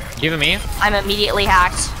 give it me. I'm immediately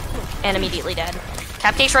hacked and immediately dead.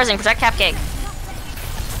 Cupcake's rising. Protect Cupcake.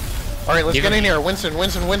 Alright, let's Give get it- in here. Winston. Give on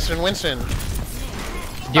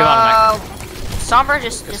Sombra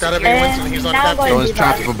just It's gotta be disappeared. Winston. He's on now Captain. going Someone's Diva.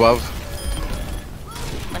 trapped up above.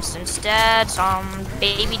 Winston's dead. Some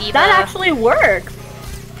baby diva. That actually worked.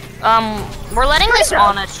 We're letting this Pretty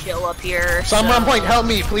good. Ana chill up here. So I'm so- on point. Help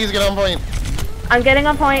me. Please get on point. I'm getting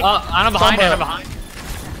on point. Ana behind, Sombra. Ana behind.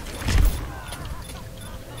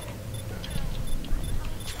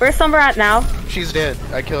 Where's Sombra at now? She's dead.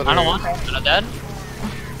 I killed her. Ana one, Ana dead.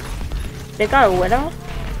 They got a widow?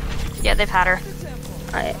 Yeah, they've had her.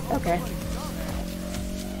 Okay.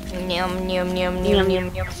 Nyum, nyum, nyum, nyum,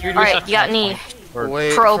 nyum, nyum. Dude, Alright, you got any? Or-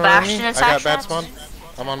 Wait Pro for Bastion me. I attack got bat shots? spawn.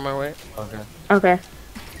 I'm on my way. Okay. Okay.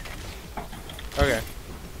 Okay.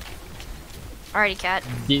 Alrighty, Cat.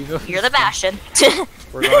 Diva. You're the Bastion.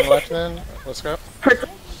 We're going left then. Let's go.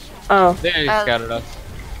 Oh. They scattered us.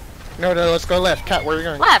 No, let's go left. Cat, where are you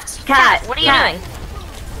going? Left. Cat, What are you cat. doing?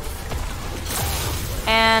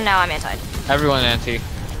 And now I'm anti. Everyone anti.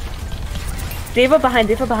 Diva behind,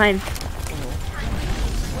 Diva behind.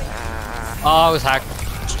 Oh, I was hacked.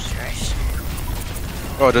 Jesus Christ.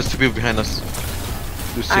 Oh, there's two people behind us.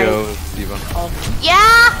 Lucio, Diva.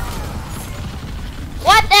 Yeah.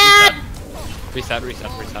 What, Dad? Reset.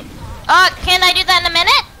 Can I do that in a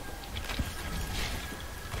minute?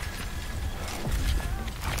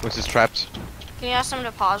 Which is trapped. Can you ask them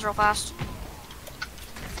to pause real fast?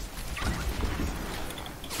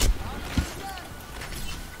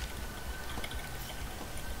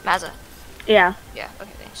 Mazza. Yeah. Yeah, okay,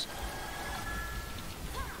 thanks.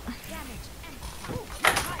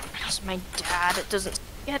 That's my dad. It doesn't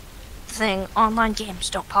get thing. Online games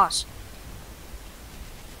don't pause.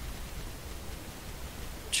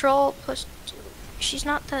 Control plus. She's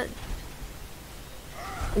not the.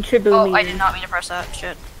 Tribune. Oh, I did not mean to press that.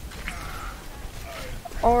 Shit.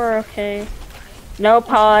 Or okay. No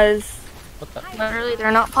pause. What the? Literally,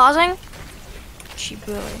 they're not pausing.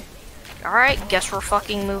 Shibui. Alright, guess we're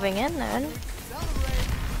fucking moving in then.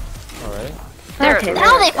 Alright. There, Okay,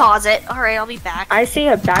 now there. they pause it. Alright, I'll be back. I see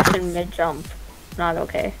a back and mid jump. Not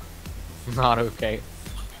okay. Not okay.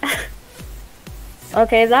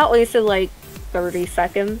 Okay, that wasted like 30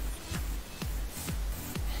 seconds.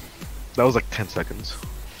 That was like 10 seconds.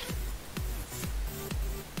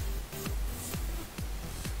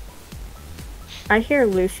 I hear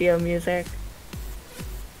Lucio music.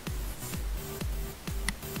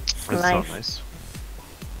 It's That's nice. so nice.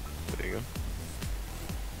 There you go.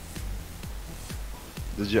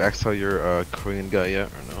 Did you exile your Korean guy yet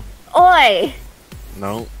or no? Oi!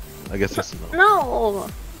 No? I guess that's a no. No!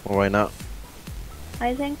 Well, why not?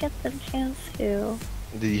 I didn't get the chance to.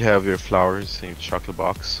 Do you have your flowers in your chocolate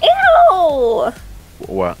box? Ew!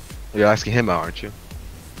 What? You're asking him out, aren't you?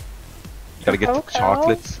 Gotta get the Cocoa?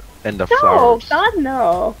 chocolates and the No, flowers. God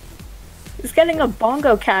no. He's getting a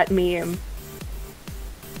bongo cat meme.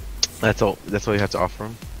 That's all. That's all you have to offer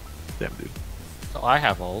him. Damn, dude. So I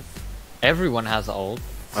have ult. Everyone has ult.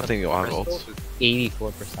 I think you all have Crystal ults. is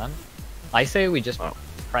 84%. I say we just Oh.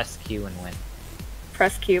 press Q and win.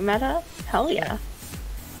 Press Q meta? Hell yeah.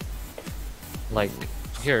 Like,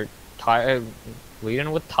 here, lead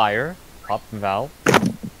in with Tire, pop Val.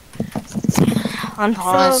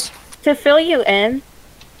 Unpause. So, to fill you in,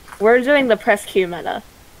 we're doing the press Q meta.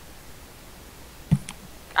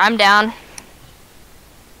 I'm down.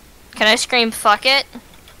 Can I scream fuck it?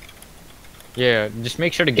 Yeah, just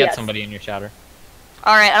make sure to get Yes. somebody in your shatter.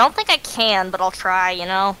 Alright, I don't think I can, but I'll try, you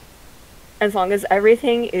know? As long as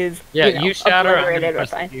everything is Yeah, you, know, you shatter, I'm obliterated, gonna we're press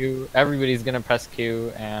fine. Q, everybody's gonna press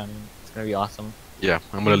Q, and it's gonna be awesome. Yeah,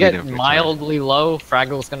 I'm gonna You lead get him. for a mildly low,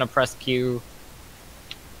 Fraggle's gonna press Q.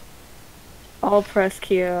 I'll press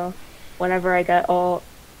Q whenever I get ult.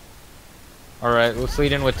 Alright, let's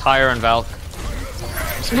lead in with Tire and Valk.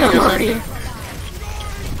 time.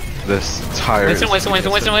 This tire.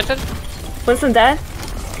 Winston. Winston dead?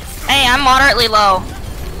 Hey, I'm moderately low.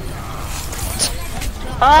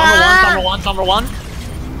 Number one.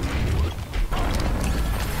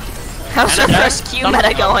 How's our And a first death. Q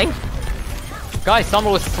meta going? Guys,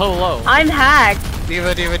 Summer was so low. I'm hacked.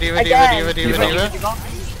 Diva. Again.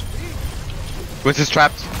 Winston's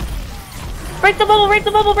trapped. Break the bubble, break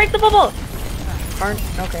the bubble, break the bubble!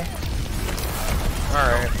 Okay.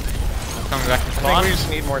 Alright. I'm coming back to I think spawn. we just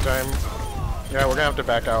need more time. Yeah, we're gonna have to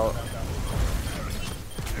back out.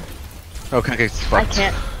 Okay, it's I fucked.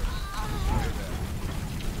 can't.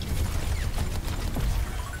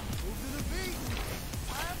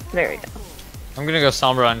 There we go. I'm gonna go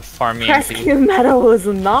Sombra and farm me Press MP. Q meta was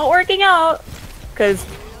not working out. Cause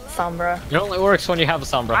Sombra. It only works when you have a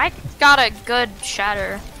Sombra. I got a good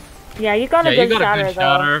shatter. Yeah, you got a Yeah, you good got shatter a good though.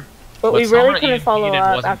 shatter. But we But really Sombra couldn't EMP'd follow and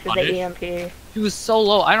up wasn't after punished. the EMP. She was so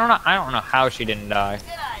low. I don't know how she didn't die.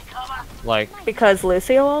 Like, Because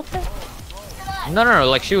Lucio ulted? no.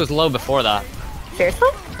 Like she was low before that. Seriously?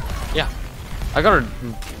 Yeah, I got her.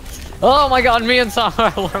 Oh my god, me and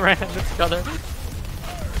Sombra ran into each other.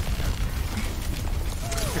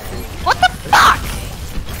 What the fuck?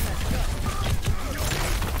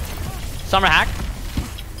 Sombra hack.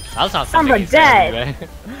 That's not Sombra something you say dead. every day.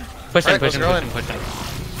 Push in, Alright, push in.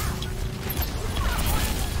 let's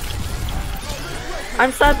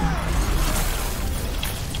I'm sub.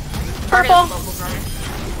 Target Purple. bubbles on me.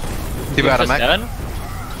 Diva out of Just mech. dead.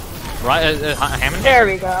 Right, Hammond. There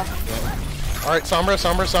we go. Alright, Sombra.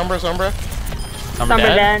 Sombra Sombra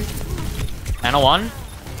dead. dead. And a one.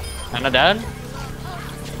 And a dead.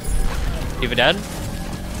 Diva dead.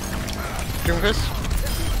 Doomfist.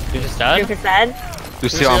 Diva's dead. Lucas dead.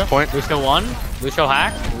 Lucio on point. Lucio one. Lucio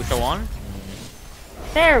hack. Lucio won.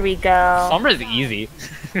 There we go. Sombra's easy.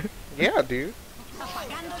 Yeah, dude.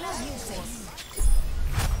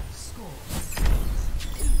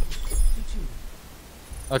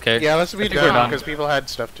 Okay. Yeah, let's I be think we're done done. because people had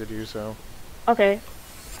stuff to do. So. Okay.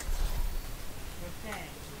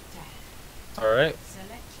 All right.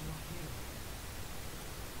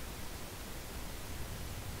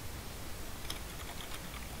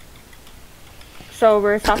 So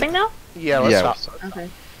we're stopping now? Yeah, let's Yeah. stop. Okay.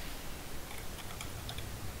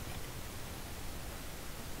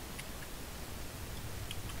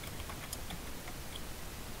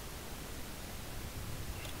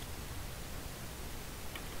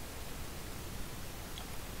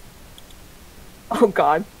 Oh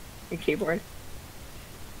god. Your keyboard.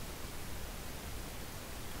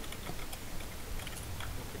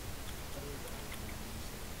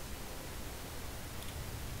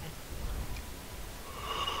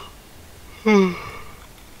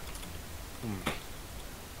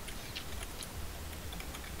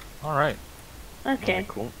 All right. Okay.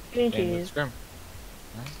 Cool. Thank Game with you. Scrim.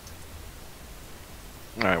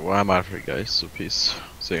 Alright, well I'm out for you guys, so peace.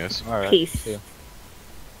 See you guys. All right. Peace. See ya.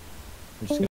 I'm just